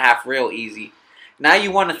hour and a half real easy. Now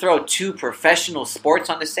you want to throw 2 professional sports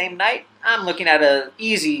on the same night? I'm looking at a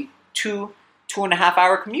easy 2.5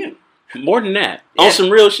 hour commute. More than that. Yeah. On some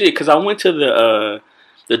real shit, because I went to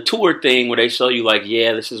the tour thing where they show you like,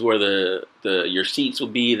 yeah, this is where your seats will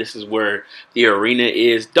be. This is where the arena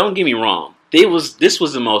is. Don't get me wrong. This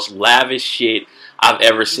was the most lavish shit I've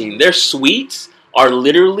ever seen. Their suites are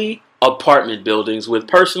literally apartment buildings with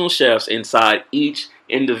personal chefs inside each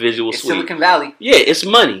individual suite. Silicon Valley. Yeah, it's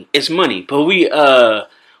money. It's money. But we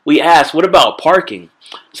asked, what about parking?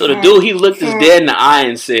 So the dude, he looked us dead in the eye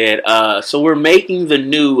and said, so we're making the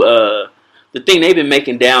new the thing they've been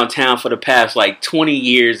making downtown for the past like 20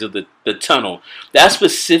 years of the tunnel. That's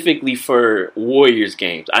specifically for Warriors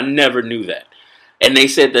games. I never knew that. And they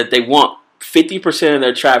said that they want 50% of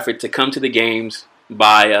their traffic to come to the games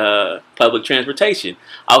by public transportation.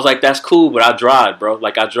 I was like, that's cool, but I drive, bro.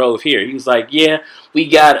 Like, I drove here. He was like, yeah, we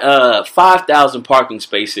got 5,000 parking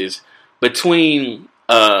spaces between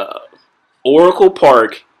Oracle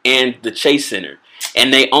Park and the Chase Center.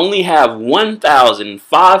 And they only have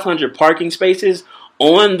 1,500 parking spaces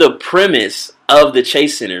on the premise of the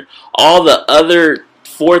Chase Center. All the other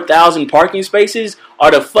 4,000 parking spaces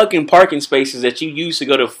are the fucking parking spaces that you use to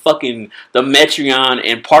go to fucking the Metreon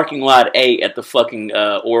and parking lot A at the fucking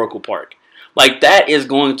Oracle Park. Like, that is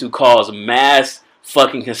going to cause mass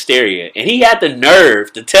fucking hysteria. And he had the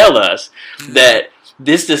nerve to tell us that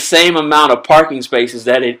this is the same amount of parking spaces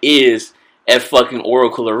that it is at fucking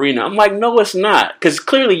Oracle Arena. I'm like, no, it's not. Because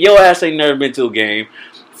clearly your ass ain't never been to a game.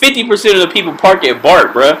 50% of the people park at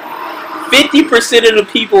BART, bruh. 50% of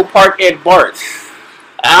the people park at BART.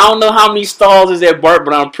 I don't know how many stalls is at BART,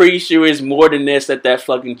 but I'm pretty sure it's more than this at that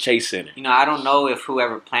fucking Chase Center. I don't know if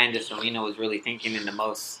whoever planned this arena was really thinking in the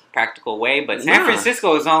most practical way, but San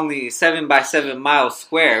Francisco is only 7 by 7 miles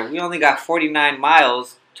square. We only got 49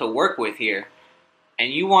 miles to work with here.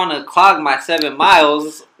 And you want to clog my 7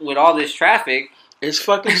 miles with all this traffic? It's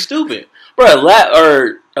fucking stupid.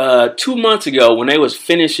 Bro, 2 months ago when they was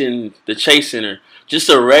finishing the Chase Center, just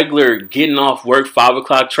a regular getting off work 5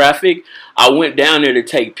 o'clock traffic, I went down there to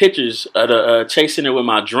take pictures of the Chase Center with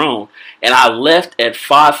my drone, and I left at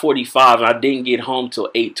 5:45 and I didn't get home till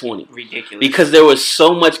 8:20. Ridiculous. Because there was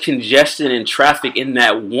so much congestion and traffic in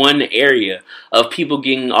that one area of people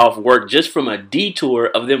getting off work just from a detour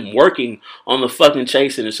of them working on the fucking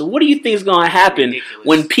Chase Center. So what do you think is going to happen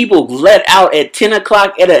when people let out at 10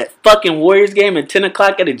 o'clock at a fucking Warriors game and 10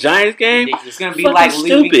 o'clock at a Giants game? Ridiculous. It's going to be like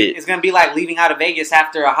stupid. It's going to be like leaving out of Vegas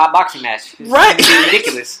after a hot boxing match. It's right. It's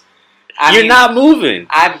ridiculous. You're not moving.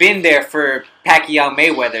 I've been there for Pacquiao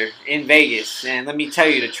Mayweather in Vegas, and let me tell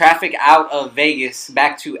you, the traffic out of Vegas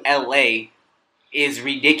back to LA is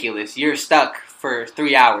ridiculous. You're stuck for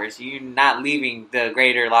 3 hours. You're not leaving the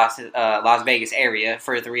greater Las Vegas area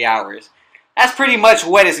for 3 hours. That's pretty much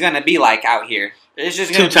what it's going to be like out here. It's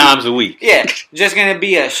just gonna 2 times a week. Yeah, just going to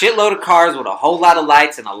be a shitload of cars with a whole lot of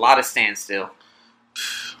lights and a lot of standstill.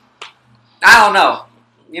 I don't know.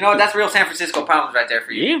 You know, that's real San Francisco problems right there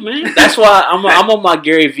for you. Yeah, man. That's why I'm on my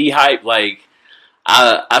Gary V hype. Like,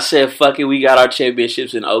 I said, fuck it, we got our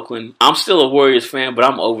championships in Oakland. I'm still a Warriors fan, but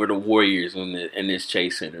I'm over the Warriors in this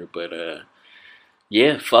Chase Center. But,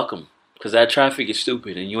 yeah, fuck them. Because that traffic is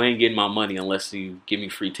stupid, and you ain't getting my money unless you give me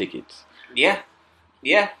free tickets. Yeah.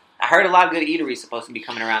 I heard a lot of good eateries supposed to be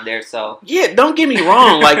coming around there, so... Yeah, don't get me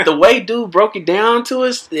wrong. Like, the way dude broke it down to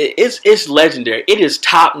us, it's legendary. It is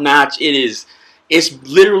top-notch. It's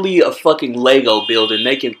literally a fucking Lego building.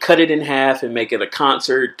 They can cut it in half and make it a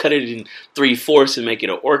concert, cut it in 3/4 and make it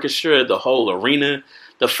an orchestra, the whole arena.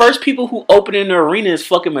 The first people who open in the arena is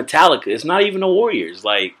fucking Metallica. It's not even the Warriors.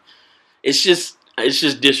 Like, it's just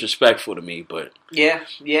disrespectful to me, but... Yeah,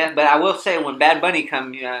 but I will say, when Bad Bunny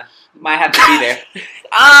comes, might have to be there.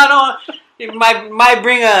 I don't... It might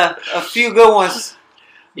bring a few good ones.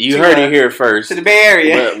 You heard it here first. To the Bay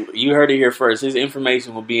Area. But you heard it here first. His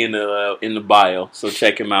information will be in the bio, so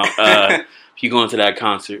check him out if you go into that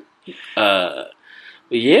concert. But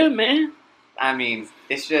yeah, man. I mean,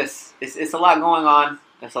 it's a lot going on.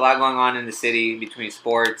 There's a lot going on in the city between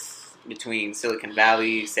sports, between Silicon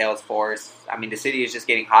Valley, Salesforce. I mean, the city is just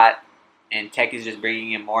getting hot, and tech is just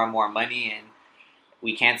bringing in more and more money, and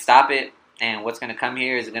we can't stop it. And what's going to come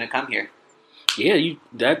here is going to come here. Yeah,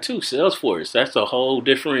 that too. Salesforce. That's a whole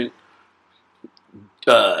different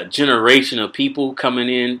generation of people coming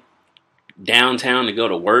in downtown to go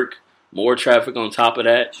to work. More traffic on top of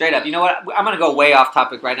that. Straight up. You know what? I'm going to go way off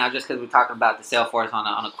topic right now just because we're talking about the Salesforce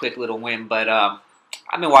on a quick little win. But I've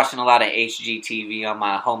been watching a lot of HGTV on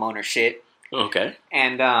my homeowner shit. Okay.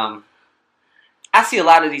 And I see a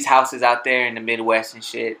lot of these houses out there in the Midwest and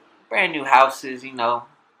shit. Brand new houses,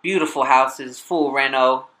 beautiful houses, full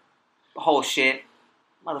reno. Whole shit.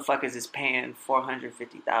 Motherfuckers is paying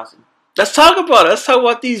 $450,000. Let's talk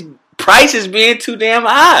about these prices being too damn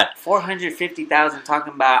high. $450,000.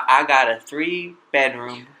 Talking about I got a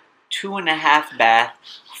 3-bedroom, 2.5 bath,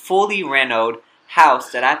 fully renoed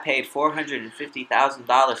house that I paid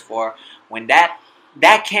 $450,000 for. When that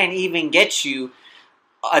can't even get you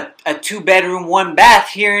a 2-bedroom, 1 bath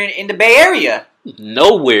here in the Bay Area.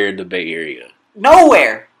 Nowhere in the Bay Area.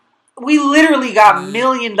 Nowhere. We literally got $1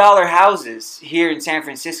 million houses here in San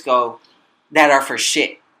Francisco that are for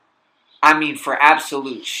shit. I mean, for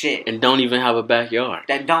absolute shit. And don't even have a backyard.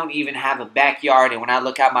 That don't even have a backyard. And when I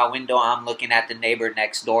look out my window, I'm looking at the neighbor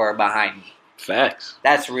next door behind me. Facts.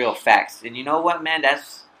 That's real facts. And you know what, man?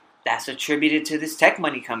 That's attributed to this tech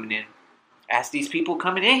money coming in. That's these people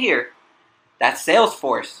coming in here. That's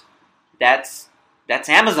Salesforce. That's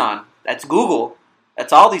Amazon. That's Google.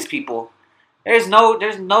 That's all these people. There's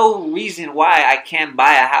no reason why I can't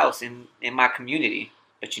buy a house in my community.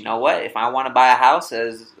 But you know what? If I want to buy a house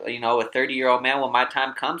as, a 30-year-old man, when my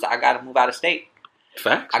time comes, I got to move out of state.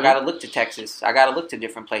 Facts. I got to look to Texas. I got to look to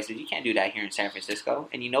different places. You can't do that here in San Francisco.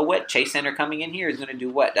 And you know what? Chase Center coming in here is going to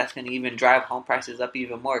do what? That's going to even drive home prices up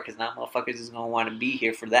even more because now motherfuckers is going to want to be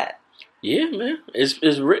here for that. Yeah, man.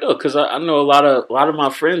 It's real because I know a lot of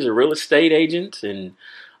my friends are real estate agents, and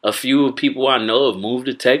a few people I know have moved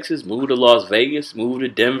to Texas, moved to Las Vegas, moved to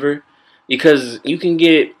Denver, because you can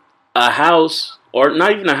get a house, or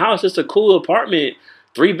not even a house, just a cool apartment,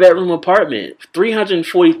 3-bedroom apartment.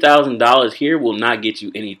 $340,000 here will not get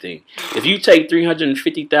you anything. If you take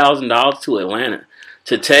 $350,000 to Atlanta,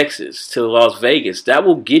 to Texas, to Las Vegas, that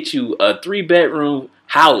will get you a 3-bedroom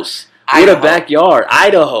house with a backyard.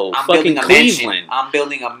 Idaho, fucking Cleveland. I'm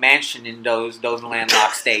building a mansion in those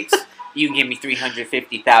landlocked states. You can give me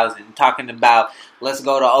 $350,000. Talking about let's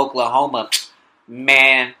go to Oklahoma,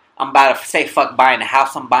 man. I'm about to say fuck buying the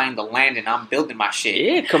house. I'm buying the land and I'm building my shit.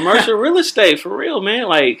 Yeah, commercial real estate for real, man.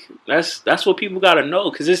 Like that's what people gotta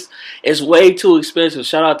know because it's way too expensive.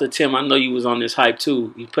 Shout out to Tim. I know you was on this hype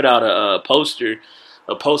too. He put out a poster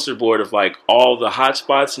board of like all the hot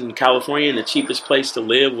spots in California, and the cheapest place to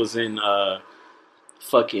live was in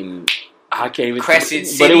fucking I can't even Crescent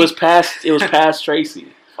City. But it was past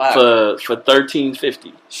Tracy. For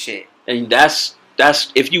 $13.50. Shit. And that's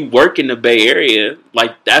if you work in the Bay Area,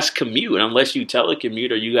 like that's commute. Unless you telecommute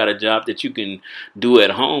or you got a job that you can do at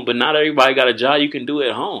home. But not everybody got a job you can do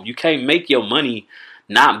at home. You can't make your money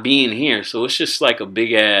not being here. So it's just like a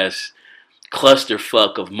big ass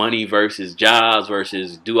clusterfuck of money versus jobs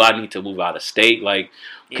versus do I need to move out of state? Like,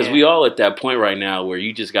 because we all at that point right now where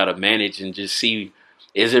you just got to manage and just see,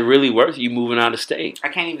 is it really worth you moving out of state? I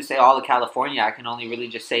can't even say all of California. I can only really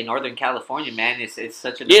just say Northern California, man. It's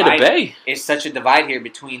such a divide. Yeah, the Bay. It's such a divide here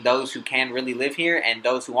between those who can really live here and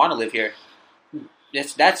those who want to live here.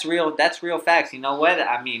 That's real. That's real facts. You know what?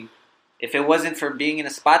 I mean, if it wasn't for being in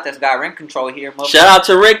a spot that's got rent control here, shout out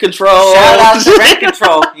to rent control. Shout out to rent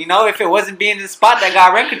control. You know, if it wasn't being in a spot that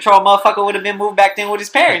got rent control, motherfucker would have been moved back in with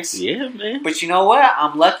his parents. Yeah, man. But you know what?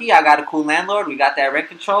 I'm lucky. I got a cool landlord. We got that rent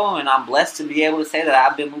control, and I'm blessed to be able to say that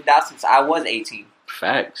I've been moved out since I was 18.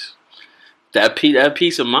 Facts. That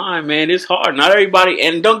peace of mind, man, it's hard. Not everybody,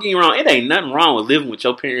 and don't get me wrong, it ain't nothing wrong with living with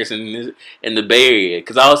your parents in the Bay Area.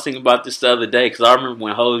 Because I was thinking about this the other day. Because I remember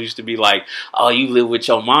when hoes used to be like, "Oh, you live with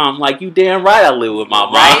your mom?" Like, you damn right, I live with my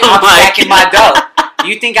mom. Right? I'm like, stacking my dough.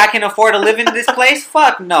 You think I can afford to live in this place?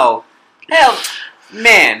 Fuck no. Hell,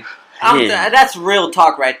 man. That's real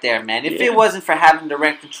talk right there, man. If it wasn't for having the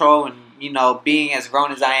rent control and, you know, being as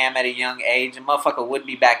grown as I am at a young age, a motherfucker would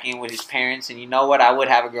be back in with his parents. And you know what? I would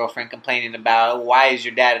have a girlfriend complaining about, why is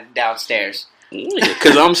your dad downstairs?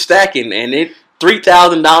 Because I'm stacking, and it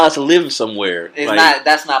 $3,000 to live somewhere.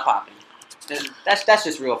 That's not popping. That's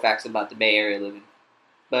just real facts about the Bay Area living.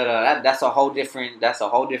 But that's a whole different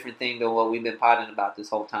thing than what we've been potting about this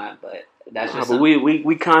whole time. But that's just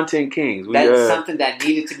we content kings. That's something that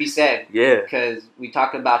needed to be said. Yeah, because we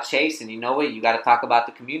talked about Chase, and you know what? You got to talk about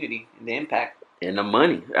the community and the impact and the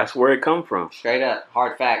money. That's where it come from. Straight up,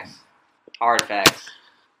 hard facts.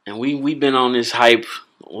 And we've been on this hype.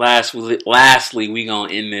 Lastly, we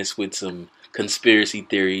gonna end this with some conspiracy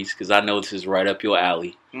theories because I know this is right up your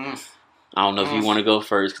alley. I don't know if you want to go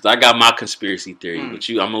first because I got my conspiracy theory, but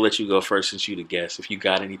I'm gonna let you go first since you the guest. If you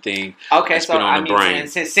got anything, that's been on the brain.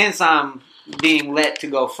 Since I'm being let to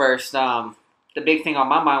go first, the big thing on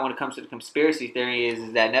my mind when it comes to the conspiracy theory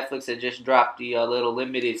is that Netflix had just dropped the little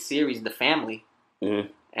limited series, The Family, and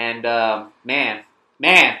man,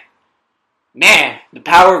 the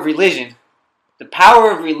power of religion,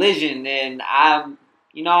 and I'm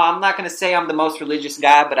not going to say I'm the most religious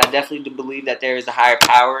guy, but I definitely do believe that there is a higher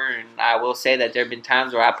power, and I will say that there have been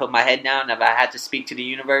times where I put my head down if I had to speak to the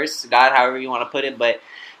universe, God, however you want to put it, but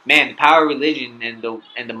man, the power of religion and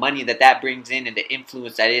the money that brings in and the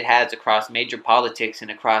influence that it has across major politics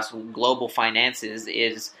and across global finances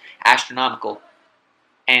is astronomical.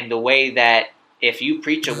 And the way that if you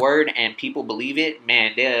preach a word and people believe it,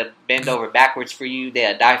 man, they'll bend over backwards for you,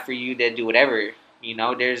 they'll die for you, they'll do whatever,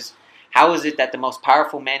 How is it that the most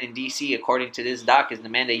powerful man in D.C., according to this doc, is the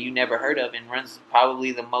man that you never heard of and runs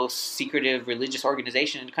probably the most secretive religious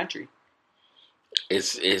organization in the country?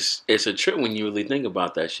 It's a trip when you really think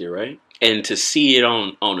about that shit, right? And to see it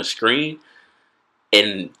on a screen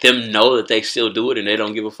and them know that they still do it and they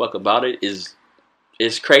don't give a fuck about it is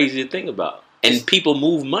crazy to think about. And people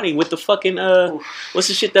move money with the fucking what's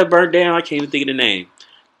the shit that burned down? I can't even think of the name. $1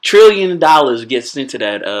 trillion gets into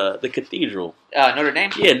that the cathedral. Notre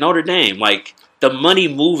Dame? Yeah, Notre Dame. Like, the money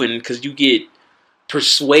moving because you get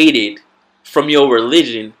persuaded from your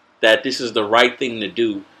religion that this is the right thing to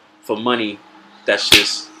do for money that's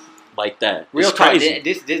just like that. Real talk.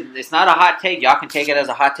 This it's not a hot take. Y'all can take it as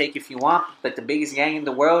a hot take if you want, but the biggest gang in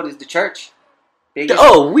the world is the church.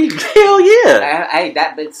 Hell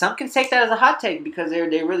yeah. But some can take that as a hot take because they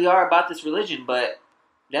really are about this religion, but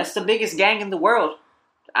that's the biggest gang in the world.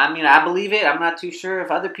 I mean, I believe it. I'm not too sure if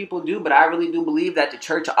other people do, but I really do believe that the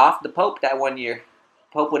church offed the Pope that one year.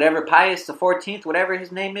 Pope whatever, Pius the 14th, whatever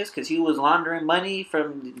his name is, because he was laundering money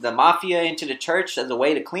from the mafia into the church as a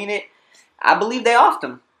way to clean it. I believe they offed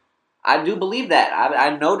him. I do believe that.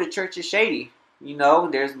 I know the church is shady. We'll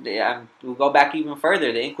go back even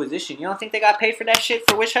further. The Inquisition. You don't think they got paid for that shit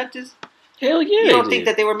for witch hunters? Hell yeah. You don't think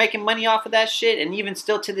that they were making money off of that shit? And even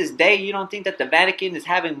still to this day, you don't think that the Vatican is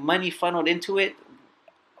having money funneled into it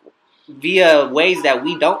via ways that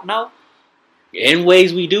we don't know? In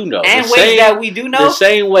ways we do know. The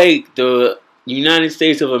same way the United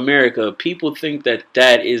States of America, people think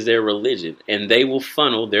that is their religion, and they will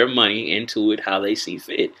funnel their money into it how they see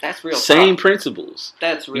fit. That's real. Same principles.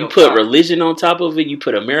 That's real. You put religion on top of it. You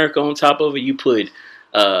put America on top of it. You put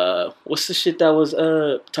what's the shit that was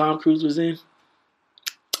Tom Cruise was in?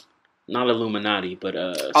 Not Illuminati, but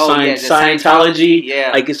Scientology.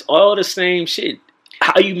 Yeah, like it's all the same shit.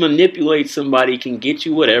 How you manipulate somebody can get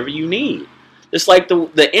you whatever you need. It's like the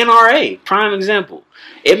NRA, prime example.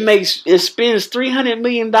 It spends $300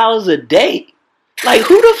 million a day. Like,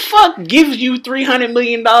 who the fuck gives you $300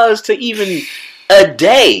 million to even a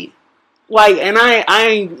day? Like, and I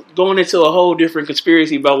ain't going into a whole different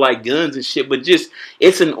conspiracy about like guns and shit, but just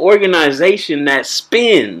it's an organization that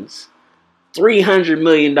spends $300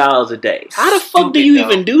 million a day. How the fuck do you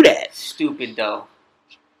even do that? Stupid though.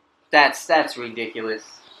 That's ridiculous.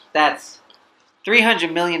 That's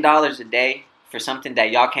 $300 million a day for something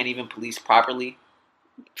that y'all can't even police properly.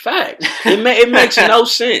 Fact. It makes no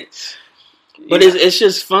sense. But it's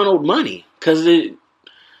just funneled money because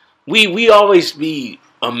we always be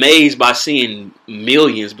amazed by seeing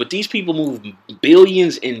millions, but these people move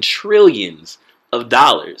billions and trillions of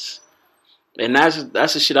dollars. And that's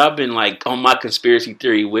the shit I've been like on my conspiracy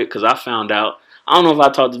theory with, because I found out, I don't know if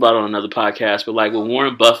I talked about it on another podcast, but like with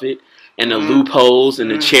Warren Buffett and the loopholes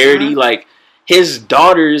and the charity, like his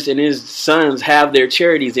daughters and his sons have their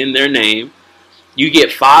charities in their name. You get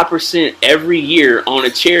 5% every year on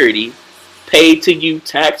a charity paid to you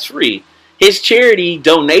tax free. His charity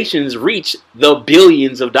donations reach the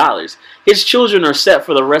billions of dollars. His children are set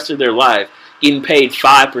for the rest of their life getting paid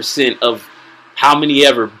 5% of how many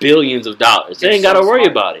ever billions of dollars. They ain't got to worry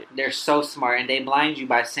about it. They're so smart, and they blind you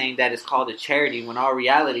by saying that it's called a charity when all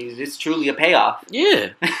reality is it's truly a payoff.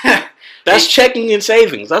 Yeah. That's checking and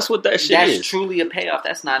savings. That's what that shit is. That's truly a payoff.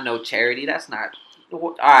 That's not no charity. That's not...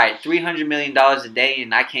 All right, $300 million a day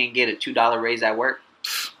and I can't get a $2 raise at work?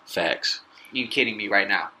 Facts. You kidding me right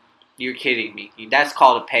now? You're kidding me. That's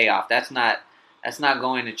called a payoff. That's not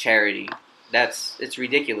going to charity. It's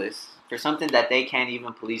ridiculous. For something that they can't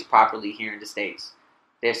even police properly here in the States,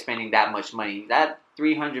 they're spending that much money. That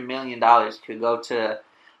 $300 million could go to,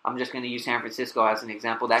 I'm just going to use San Francisco as an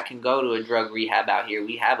example, that can go to a drug rehab out here.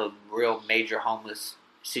 We have a real major homeless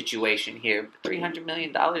situation here. $300 million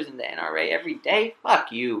in the NRA every day?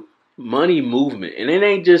 Fuck you. Money movement. And it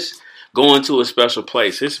ain't just going to a special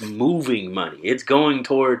place. It's moving money. It's going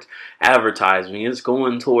towards advertising. It's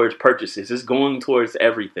going towards purchases. It's going towards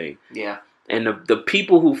everything. Yeah. And the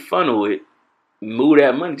people who funnel it move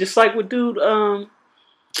that money. Just like with dude,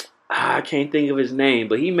 I can't think of his name,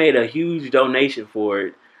 but he made a huge donation for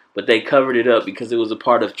it, but they covered it up because it was a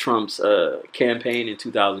part of Trump's campaign in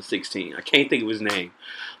 2016. I can't think of his name,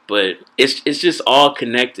 but it's just all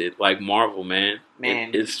connected, like Marvel, man.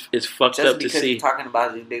 It's fucked up to see. Just because you're talking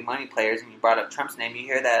about these big money players and you brought up Trump's name, you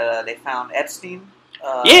hear that they found Epstein?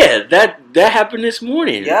 Yeah, that happened this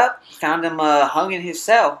morning. Yep, found him hung in his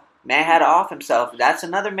cell. Man had to off himself. That's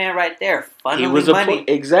another man right there. Funneling money.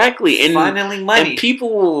 Exactly. And funneling money. And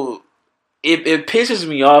people, it pisses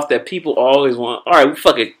me off that people always want, all right,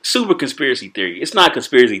 fuck it, super conspiracy theory. It's not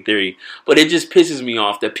conspiracy theory, but it just pisses me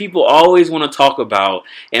off that people always want to talk about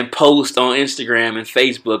and post on Instagram and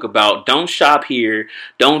Facebook about don't shop here,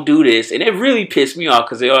 don't do this. And it really pissed me off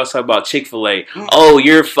because they always talk about Chick-fil-A. Oh,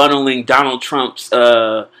 you're funneling Donald Trump's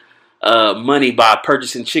money by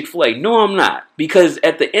purchasing Chick-fil-A. No, I'm not. Because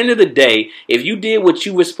at the end of the day, if you did what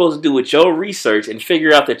you were supposed to do with your research and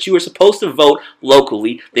figure out that you were supposed to vote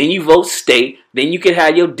locally, then you vote state, then you could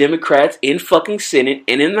have your Democrats in fucking Senate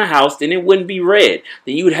and in the House, then it wouldn't be red.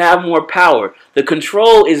 Then you would have more power. The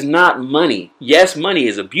control is not money. Yes, money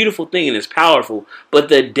is a beautiful thing and it's powerful, but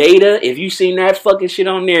the data, if you seen that fucking shit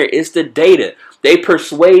on there, it's the data. They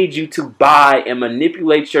persuade you to buy and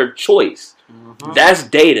manipulate your choice. That's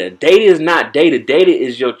data. Data is not data. Data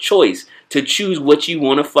is your choice to choose what you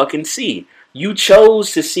want to fucking see. You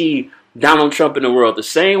chose to see Donald Trump in the world the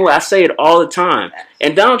same way. I say it all the time.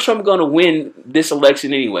 And Donald Trump going to win this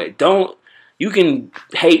election anyway. You can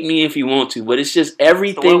hate me if you want to, but it's just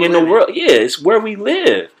everything in the world. Yeah, it's where we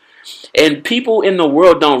live. And people in the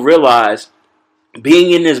world don't realize,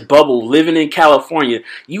 being in this bubble, living in California,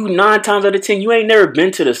 you 9 times out of 10, you ain't never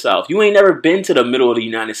been to the South. You ain't never been to the middle of the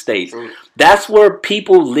United States. True. That's where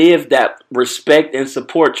people live that respect and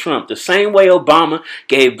support Trump. The same way Obama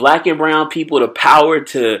gave black and brown people the power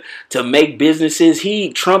to make businesses,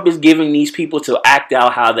 Trump is giving these people to act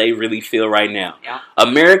out how they really feel right now. Yeah.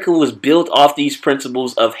 America was built off these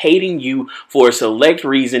principles of hating you for a select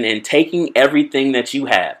reason and taking everything that you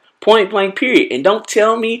have. Point blank, period. And don't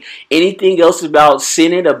tell me anything else about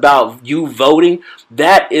Senate, about you voting.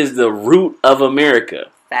 That is the root of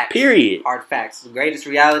America. Facts. Period. Hard facts. The greatest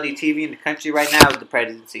reality TV in the country right now is the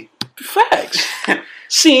presidency. Facts.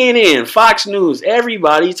 CNN, Fox News,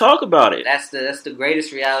 everybody talk about it. That's the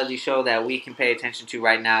greatest reality show that we can pay attention to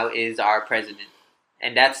right now is our president.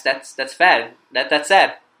 And that's fad. That's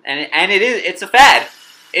sad. And it's a fad.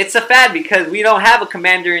 It's a fad because we don't have a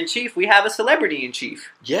commander-in-chief. We have a celebrity-in-chief.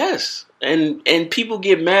 Yes. And people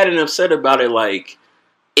get mad and upset about it like,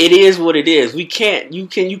 it is what it is. You can't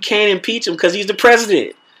impeach him because he's the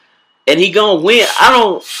president. And he gonna win.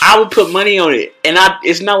 I would put money on it. And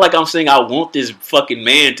it's not like I'm saying I want this fucking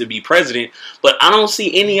man to be president, but I don't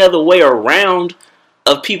see any other way around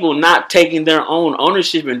of people not taking their own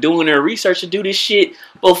ownership and doing their research to do this shit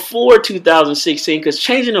before 2016. Because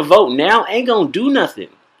changing the vote now ain't gonna do nothing.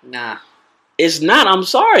 Nah. It's not. I'm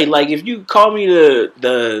sorry. Like, if you call me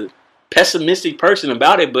the pessimistic person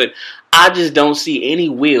about it, but I just don't see any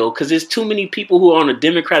will, because there's too many people who are on the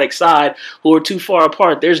Democratic side who are too far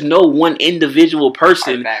apart. There's no one individual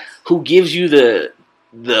person who gives you the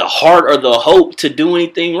heart or the hope to do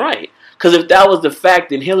anything right. Because if that was the fact,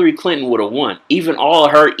 then Hillary Clinton would have won, even all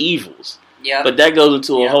her evils. Yeah. But that goes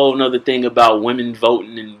into a whole nother thing about women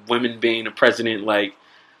voting and women being the president. Like,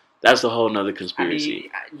 that's a whole nother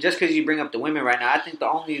conspiracy. I mean, just because you bring up the women right now, I think the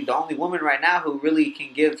only woman right now who really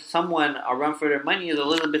can give someone a run for their money is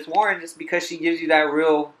Elizabeth Warren, just because she gives you that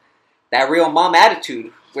real mom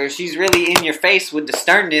attitude, where she's really in your face with the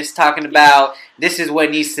sternness, talking about this is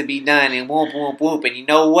what needs to be done and whoop whoop whoop, and you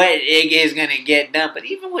know what, it is gonna get done. But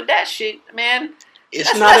even with that shit, man,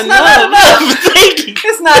 it's not enough.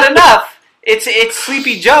 It's not enough. It's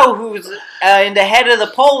Sleepy Joe who's in the head of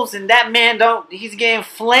the polls, and that man he's getting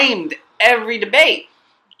flamed every debate.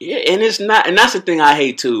 Yeah, and it's not, and that's the thing I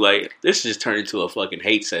hate too. Like, this just turned into a fucking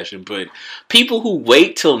hate session. But people who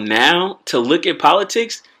wait till now to look at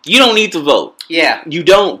politics, you don't need to vote. Yeah, you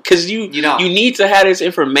don't, because you need to have this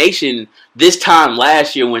information this time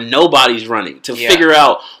last year when nobody's running to figure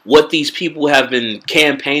out what these people have been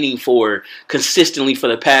campaigning for consistently for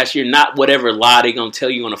the past year, not whatever lie they're gonna tell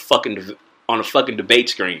you on a fucking debate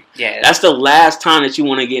screen. Yeah, that's the last time that you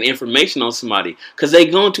want to get information on somebody, because they're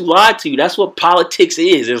going to lie to you. That's what politics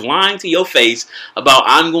is lying to your face about,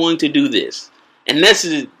 I'm going to do this. And this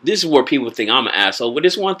is where people think I'm an asshole. But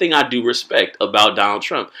it's one thing I do respect about Donald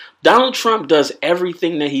Trump. Donald Trump does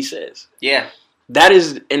everything that he says. Yeah.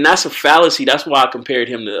 That's a fallacy. That's why I compared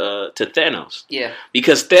him to Thanos. Yeah.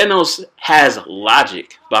 Because Thanos has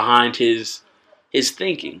logic behind his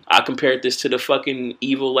thinking. I compared this to the fucking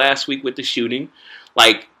evil last week with the shooting.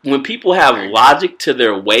 Like, when people have logic to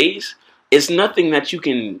their ways, it's nothing that you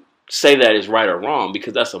can say that is right or wrong,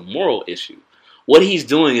 because that's a moral issue. What he's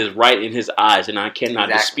doing is right in his eyes, and I cannot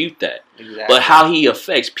dispute that. Exactly. But how he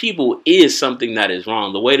affects people is something that is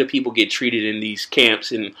wrong. The way that people get treated in these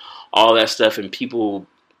camps and all that stuff, and people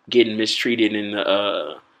getting mistreated in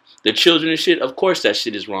the children and shit, of course that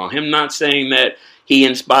shit is wrong. Him not saying that he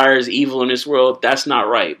inspires evil in this world, that's not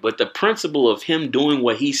right. But the principle of him doing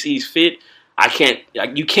what he sees fit,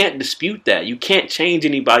 you can't dispute that. You can't change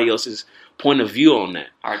anybody else's point of view on that.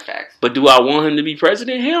 Hard facts. But do I want him to be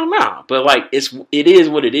president? Hell no. But like, it is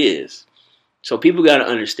what it is. So people got to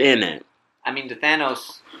understand that. I mean, the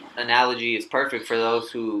Thanos analogy is perfect for those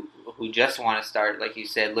who just want to start, like you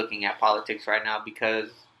said, looking at politics right now, because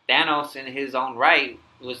Thanos, in his own right,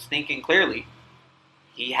 was thinking clearly.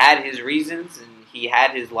 He had his reasons and he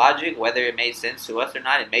had his logic. Whether it made sense to us or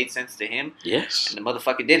not, it made sense to him. Yes. And the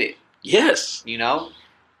motherfucker did it. Yes. You know?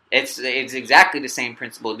 It's exactly the same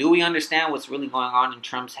principle. Do we understand what's really going on in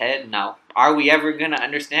Trump's head? No. Are we ever going to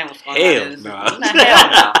understand what's going on in his head?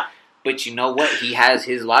 Hell no. But you know what? He has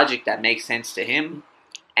his logic that makes sense to him.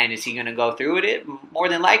 And is he going to go through with it? More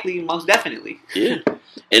than likely, most definitely. Yeah.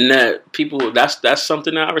 And that people, that's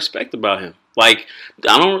something that I respect about him. Like,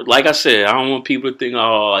 like I said, I don't want people to think,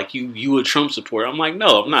 oh, like you a Trump supporter. I'm like,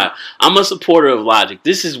 no, I'm not. I'm a supporter of logic.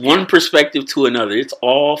 This is one perspective to another. It's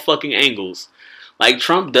all fucking angles. Like,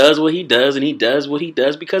 Trump does what he does, and he does what he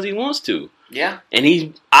does because he wants to. Yeah.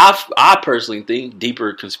 And I personally think,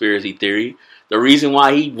 deeper conspiracy theory, the reason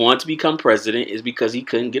why he wanted to become president is because he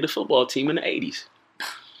couldn't get a football team in the 80s.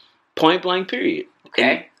 Point blank, period. Okay.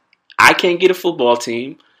 And I can't get a football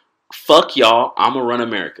team. Fuck y'all. I'm going to run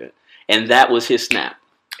America. And that was his snap.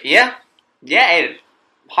 Yeah. Yeah.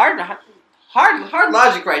 Hard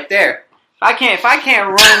logic right there. If I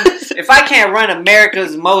can't run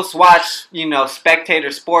America's most watched, spectator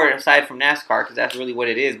sport aside from NASCAR, because that's really what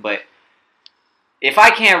it is. But if I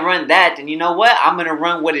can't run that, then you know what? I'm gonna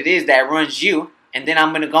run what it is that runs you, and then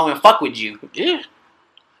I'm gonna go and fuck with you. Yeah.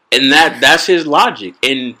 And that's his logic,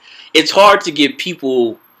 and it's hard to get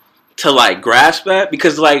people to like grasp that,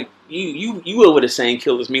 because like you over the same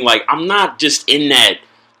kill as me. Like, I'm not just in that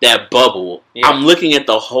bubble. Yeah. I'm looking at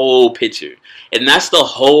the whole picture. And that's the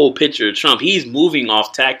whole picture of Trump. He's moving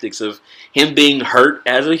off tactics of him being hurt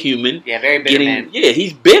as a human. Yeah, very bitter, man. Yeah,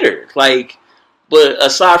 he's bitter. Like, but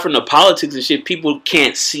aside from the politics and shit, people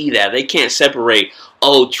can't see that. They can't separate,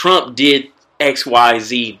 oh, Trump did X, Y,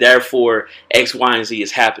 Z, therefore X, Y, and Z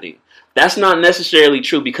is happening. That's not necessarily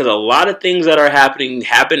true because a lot of things that are happening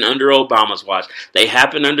happen under Obama's watch. They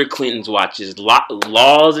happen under Clinton's watches.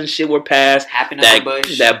 Laws and shit were passed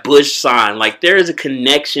that Bush signed. Like, there is a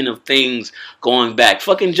connection of things going back.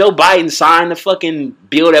 Fucking Joe Biden signed the fucking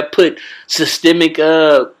bill that put systemic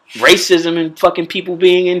racism and fucking people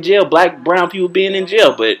being in jail, black, brown people being in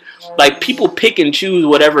jail. But, like, people pick and choose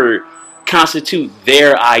whatever constitute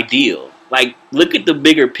their ideal. Like, look at the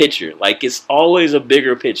bigger picture. Like, it's always a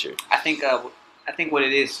bigger picture. I think what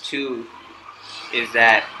it is, too, is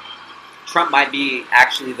that Trump might be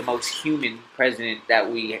actually the most human president that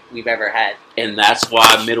we've ever had. And that's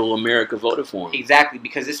why middle America voted for him. Exactly,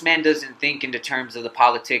 because this man doesn't think in the terms of the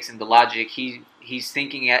politics and the logic. He's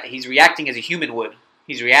reacting as a human would.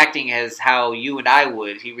 He's reacting as how you and I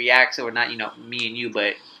would. He reacts, or not, me and you,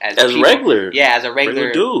 but as regular. Yeah, as a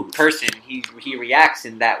regular dude. person. He reacts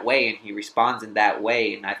in that way, and he responds in that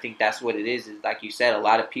way. And I think that's what it is like you said, a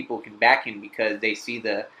lot of people can back him because they see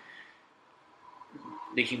the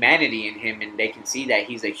humanity in him, and they can see that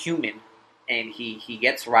he's a human. And he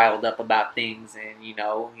gets riled up about things, and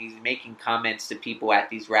he's making comments to people at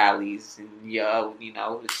these rallies, and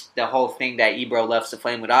it's the whole thing that Ebro loves to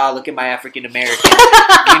flame with. Oh, look at my African American,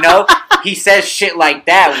 he says shit like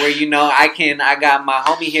that where I got my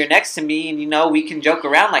homie here next to me, and we can joke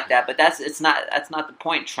around like that, but that's not the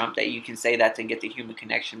point, Trump, that you can say that to get the human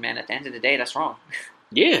connection, man. At the end of the day, that's wrong.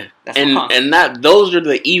 Yeah, that's wrong. And those are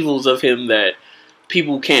the evils of him that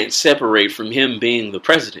people can't separate from him being the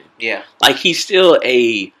president. Yeah. Like, he's still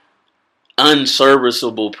a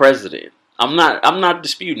unserviceable president. I'm not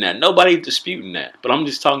disputing that. Nobody's disputing that. But I'm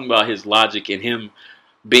just talking about his logic and him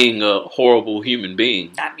being a horrible human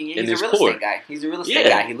being. I mean, he's a real estate guy. He's a real estate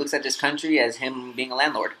guy. He looks at this country as him being a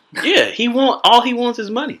landlord. Yeah, all he wants is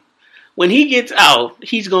money. When he gets out,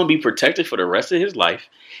 he's going to be protected for the rest of his life.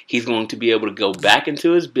 He's going to be able to go back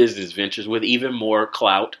into his business ventures with even more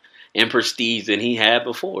clout and prestige than he had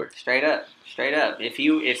before. Straight up. If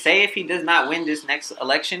he does not win this next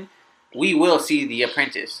election, we will see The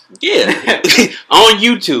Apprentice. Yeah, on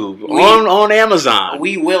YouTube, on Amazon.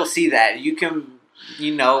 We will see that. You can,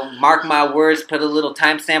 mark my words. Put a little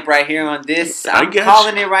timestamp right here on this. I'm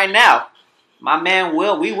calling it right now. My man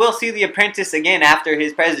we will see The Apprentice again after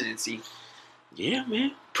his presidency. Yeah,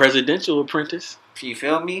 man. Presidential Apprentice. You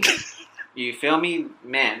feel me?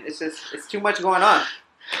 Man, it's too much going on.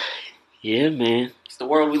 Yeah, man. It's the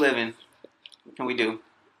world we live in. What can we do?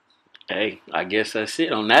 Hey, I guess that's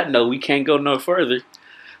it. On that note, we can't go no further.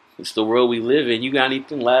 It's the world we live in. You got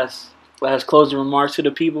anything last closing remarks to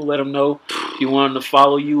the people? Let them know if you want them to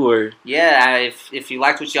follow you or... Yeah, if you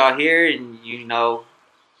liked what y'all hear and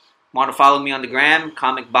want to follow me on the gram,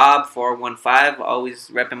 Comic Bob 415, always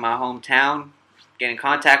repping my hometown. Get in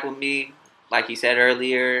contact with me. Like you said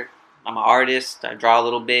earlier, I'm an artist. I draw a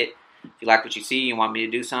little bit. If you like what you see, you want me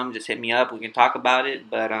to do something, just hit me up. We can talk about it.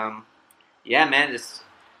 But, yeah, man,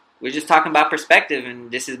 we're just talking about perspective. And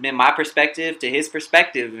this has been my perspective to his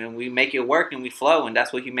perspective. And we make it work and we flow. And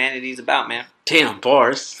that's what humanity's about, man. Damn,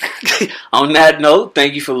 bars. On that note,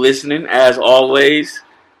 thank you for listening. As always,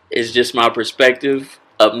 it's just my perspective.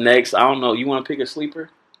 Up next, I don't know. You want to pick a sleeper?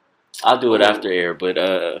 I'll do it after air.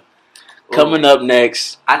 But coming up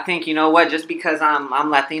next. I think, you know what? Just because I'm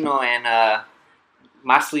Latino and...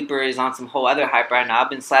 my sleeper is on some whole other hype right now. I've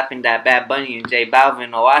been slapping that Bad Bunny and J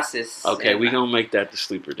Balvin Oasis. Okay, we gonna make that the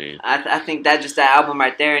sleeper then. I think that album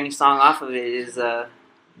right there, any song off of it is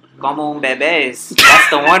Como un Bebé. That's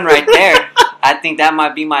the one right there. I think that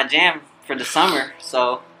might be my jam for the summer.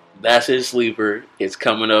 So that's his sleeper. It's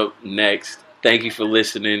coming up next. Thank you for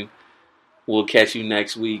listening. We'll catch you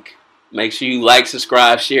next week. Make sure you like,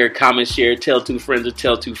 subscribe, share, comment, share, tell 2 friends or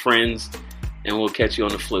tell 2 friends, and we'll catch you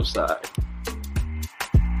on the flip side.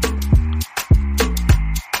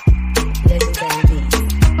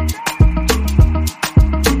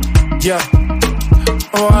 Yeah,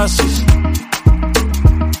 Oasis.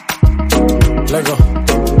 Lego.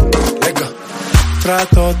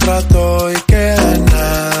 Trato y queda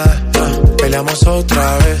nada. Peleamos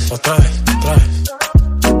otra vez.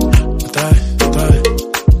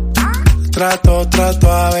 Trato,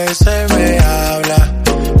 a veces me habla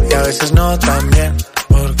y a veces no tan bien.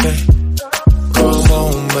 ¿Por qué? Como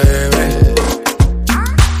un bebé.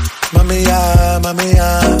 Mami ya.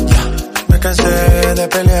 Me cansé de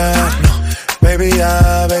pelear, no, baby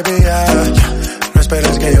ya, no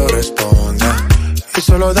esperes que yo responda, y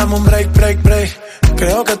solo dame un break,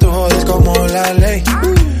 creo que tú jodes como la ley,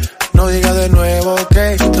 no digas de nuevo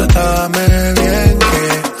que trátame bien,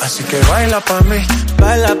 que así que vaya. baila pa' mí,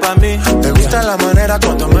 baila pa' mí. me gusta la manera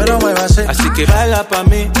cuando me lo muevas así. Así que baila pa'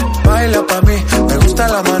 mí, Baila pa' mí, me gusta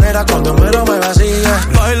la manera cuando me lo muevas así.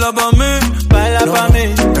 baila pa' mí, baila pa' mí.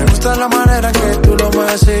 Me gusta la manera en que tú lo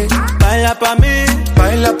mueves así. Baila pa' mí,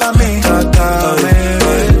 Baila pa' mí, trátame.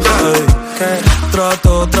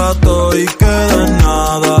 Trato y queda en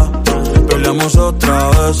nada. Peleamos otra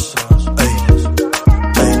vez.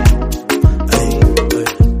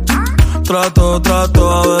 Trato,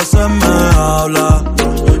 a veces me habla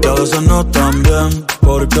y a veces no tan bien,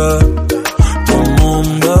 porque como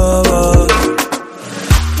un bebé.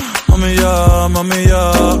 Mami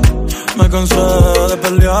ya, me cansé de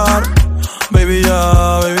pelear. Baby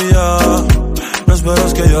ya, no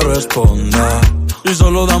esperes que yo responda. Y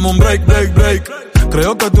solo dame un break.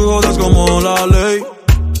 Creo que tú jodas como la ley.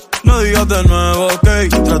 No digas de nuevo, ok,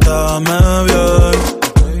 trátame bien.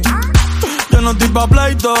 Yo no estoy pa'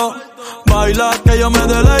 pleito, baila que yo me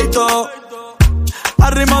deleito.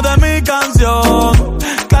 Al ritmo de mi canción,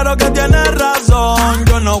 claro que tienes razón.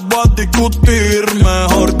 Yo no voy a discutir,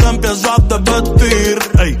 mejor te empiezas a desvestir,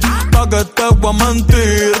 ey, pa' que te voy a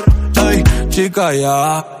mentir, ey, chica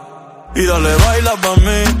ya. Y dale, baila pa'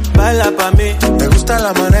 mí, baila pa' mí. Me gusta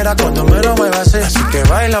la manera cuando me lo muevas así. Así que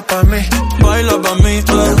baila pa' mí, baila pa' mí,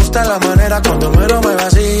 me gusta la manera cuando me lo muevas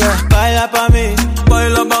así. Baila pa' mí,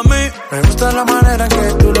 baila pa' mí. Me gusta la manera en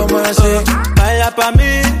que tú lo mueves así. Baila pa'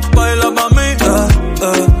 mí, baila pa' mí.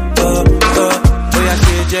 Voy a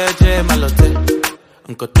jeje malote,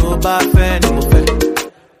 aunque tú vas fe ni mu fe.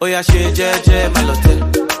 Voy a jeje malote,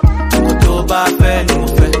 aunque tú vas fe ni mu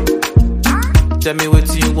fe. Tell me what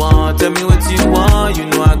you want, you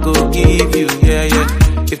know I go give you,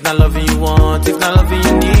 yeah. If not loving you want, if not loving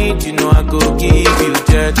you need, you know I go give you,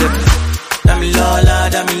 yeah. Dami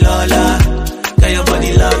Lola, get your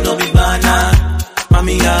body love, no be banana.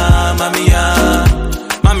 Mami ya,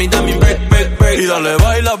 mami dame break. Y dale,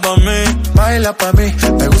 baila pa' mí,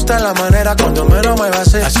 me gusta la manera cuando me lo muevas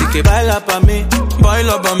así. Así que baila pa' mí,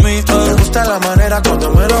 me gusta la manera cuando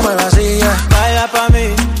me lo muevas así.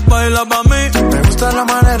 Baila pa' mí, me gusta la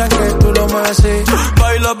manera en que tú lo mueves así.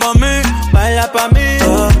 baila pa' mí, baila pa'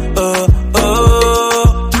 mí.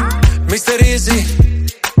 Mr. Easy,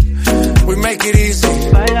 we make it easy.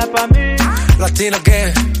 Baila pa' mí, Latino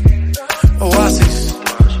Gang, Oasis,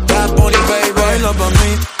 Bad Bunny baby. baila pa'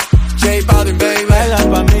 mí. J Balvin baby.